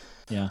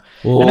 Yeah.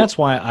 Well, and that's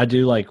why I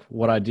do like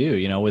what I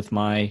do, with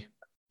I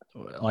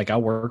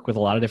work with a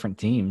lot of different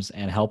teams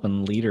and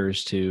helping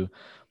leaders to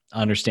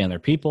understand their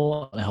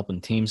people and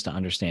helping teams to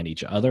understand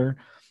each other,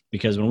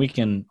 because when we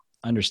can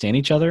understand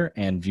each other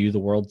and view the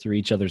world through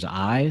each other's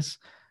eyes,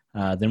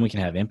 then we can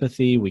have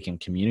empathy, we can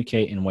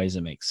communicate in ways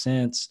that make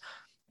sense,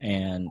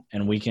 and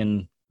we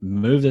can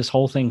move this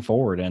whole thing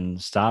forward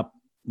and stop,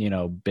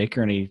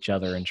 bickering at each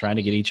other and trying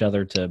to get each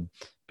other to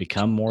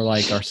become more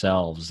like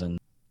ourselves and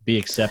be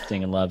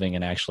accepting and loving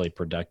and actually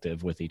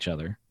productive with each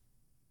other.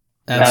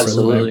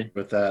 Absolutely.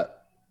 With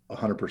that,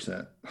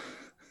 100%.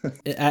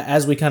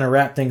 As we kind of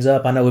wrap things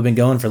up, I know we've been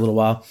going for a little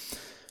while.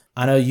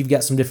 I know you've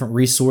got some different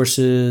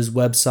resources,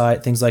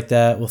 website, things like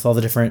that, with all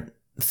the different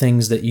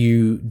things that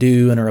you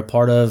do and are a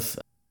part of.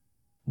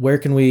 Where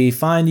can we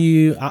find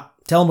you?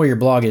 Tell them where your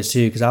blog is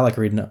too, because I like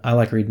reading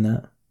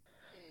that.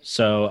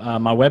 So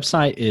my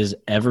website is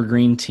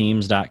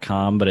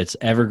evergreenteams.com, but it's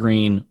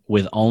evergreen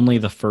with only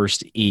the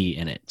first E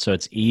in it. So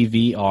it's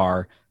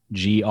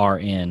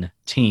EVRGRN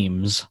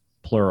teams,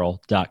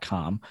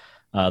 plural.com.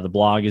 The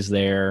blog is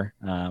there.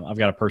 I've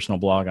got a personal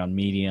blog on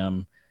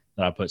Medium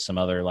that I put some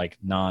other like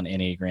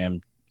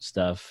non-Enneagram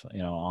stuff,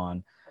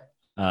 on.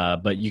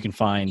 But you can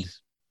find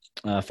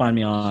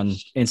me on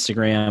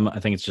Instagram. I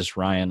think it's just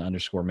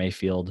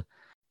Ryan_Mayfield.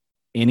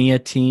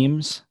 Ennea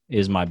Teams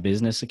is my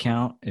business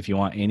account. If you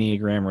want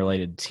Enneagram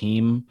related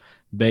team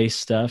based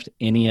stuff,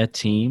 Ennea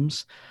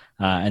Teams.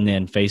 And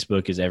then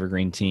Facebook is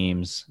Evergreen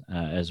Teams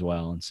as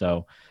well. And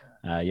so,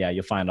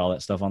 you'll find all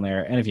that stuff on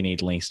there. And if you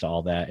need links to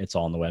all that, it's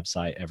all on the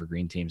website,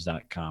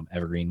 evergreenteams.com,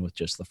 evergreen with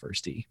just the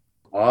first E.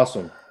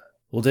 Awesome.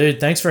 Well, dude,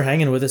 thanks for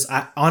hanging with us.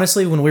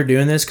 Honestly, when we're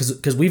doing this,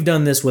 because we've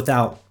done this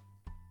without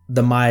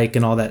the mic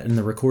and all that and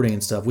the recording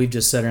and stuff, we've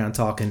just sat around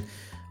talking,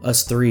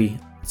 us three.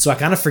 So I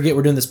kind of forget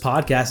we're doing this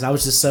podcast, and I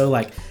was just so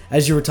like,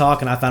 as you were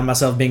talking, I found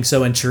myself being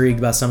so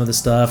intrigued by some of the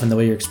stuff and the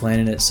way you're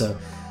explaining it. So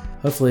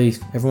hopefully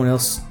everyone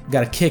else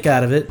got a kick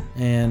out of it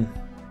and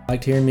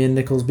liked hearing me and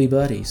Nichols be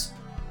buddies.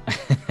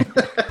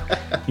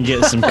 You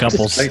get some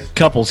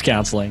couples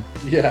counseling.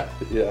 Yeah.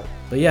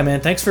 But yeah, man,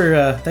 thanks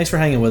for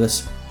hanging with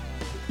us.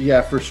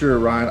 Yeah, for sure,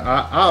 Ryan.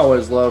 I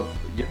always love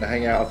getting to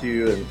hang out with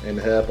you and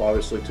Hep,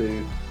 obviously,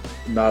 too.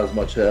 Not as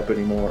much Hep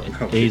anymore.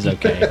 He's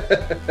okay.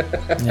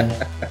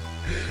 Yeah.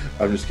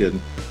 I'm just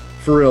kidding.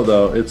 For real,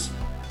 though,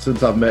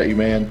 since I've met you,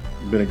 man,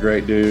 you've been a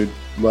great dude.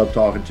 Love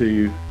talking to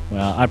you.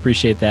 Well, I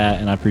appreciate that,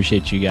 and I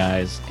appreciate you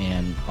guys,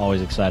 and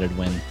always excited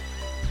when,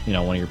 one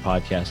of your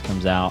podcasts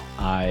comes out.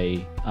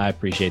 I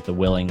appreciate the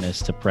willingness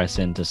to press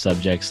into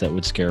subjects that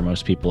would scare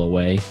most people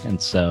away. And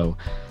so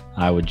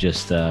I would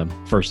just,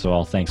 first of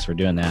all, thanks for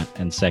doing that.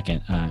 And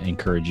second,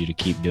 encourage you to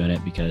keep doing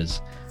it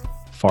because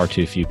far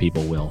too few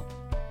people will.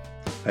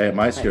 Hey, it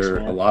might scare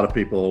a lot of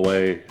people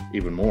away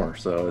even more,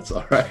 so it's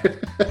all right.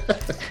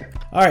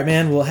 All right,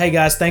 man. Well, hey,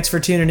 guys, thanks for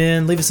tuning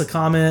in. Leave us a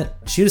comment.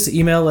 Shoot us an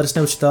email. Let us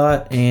know what you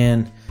thought.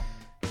 And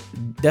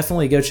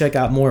definitely go check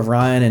out more of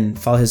Ryan and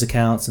follow his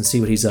accounts and see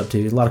what he's up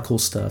to. A lot of cool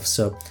stuff.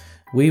 So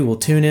we will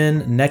tune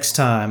in next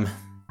time.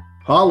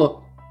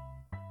 Holla.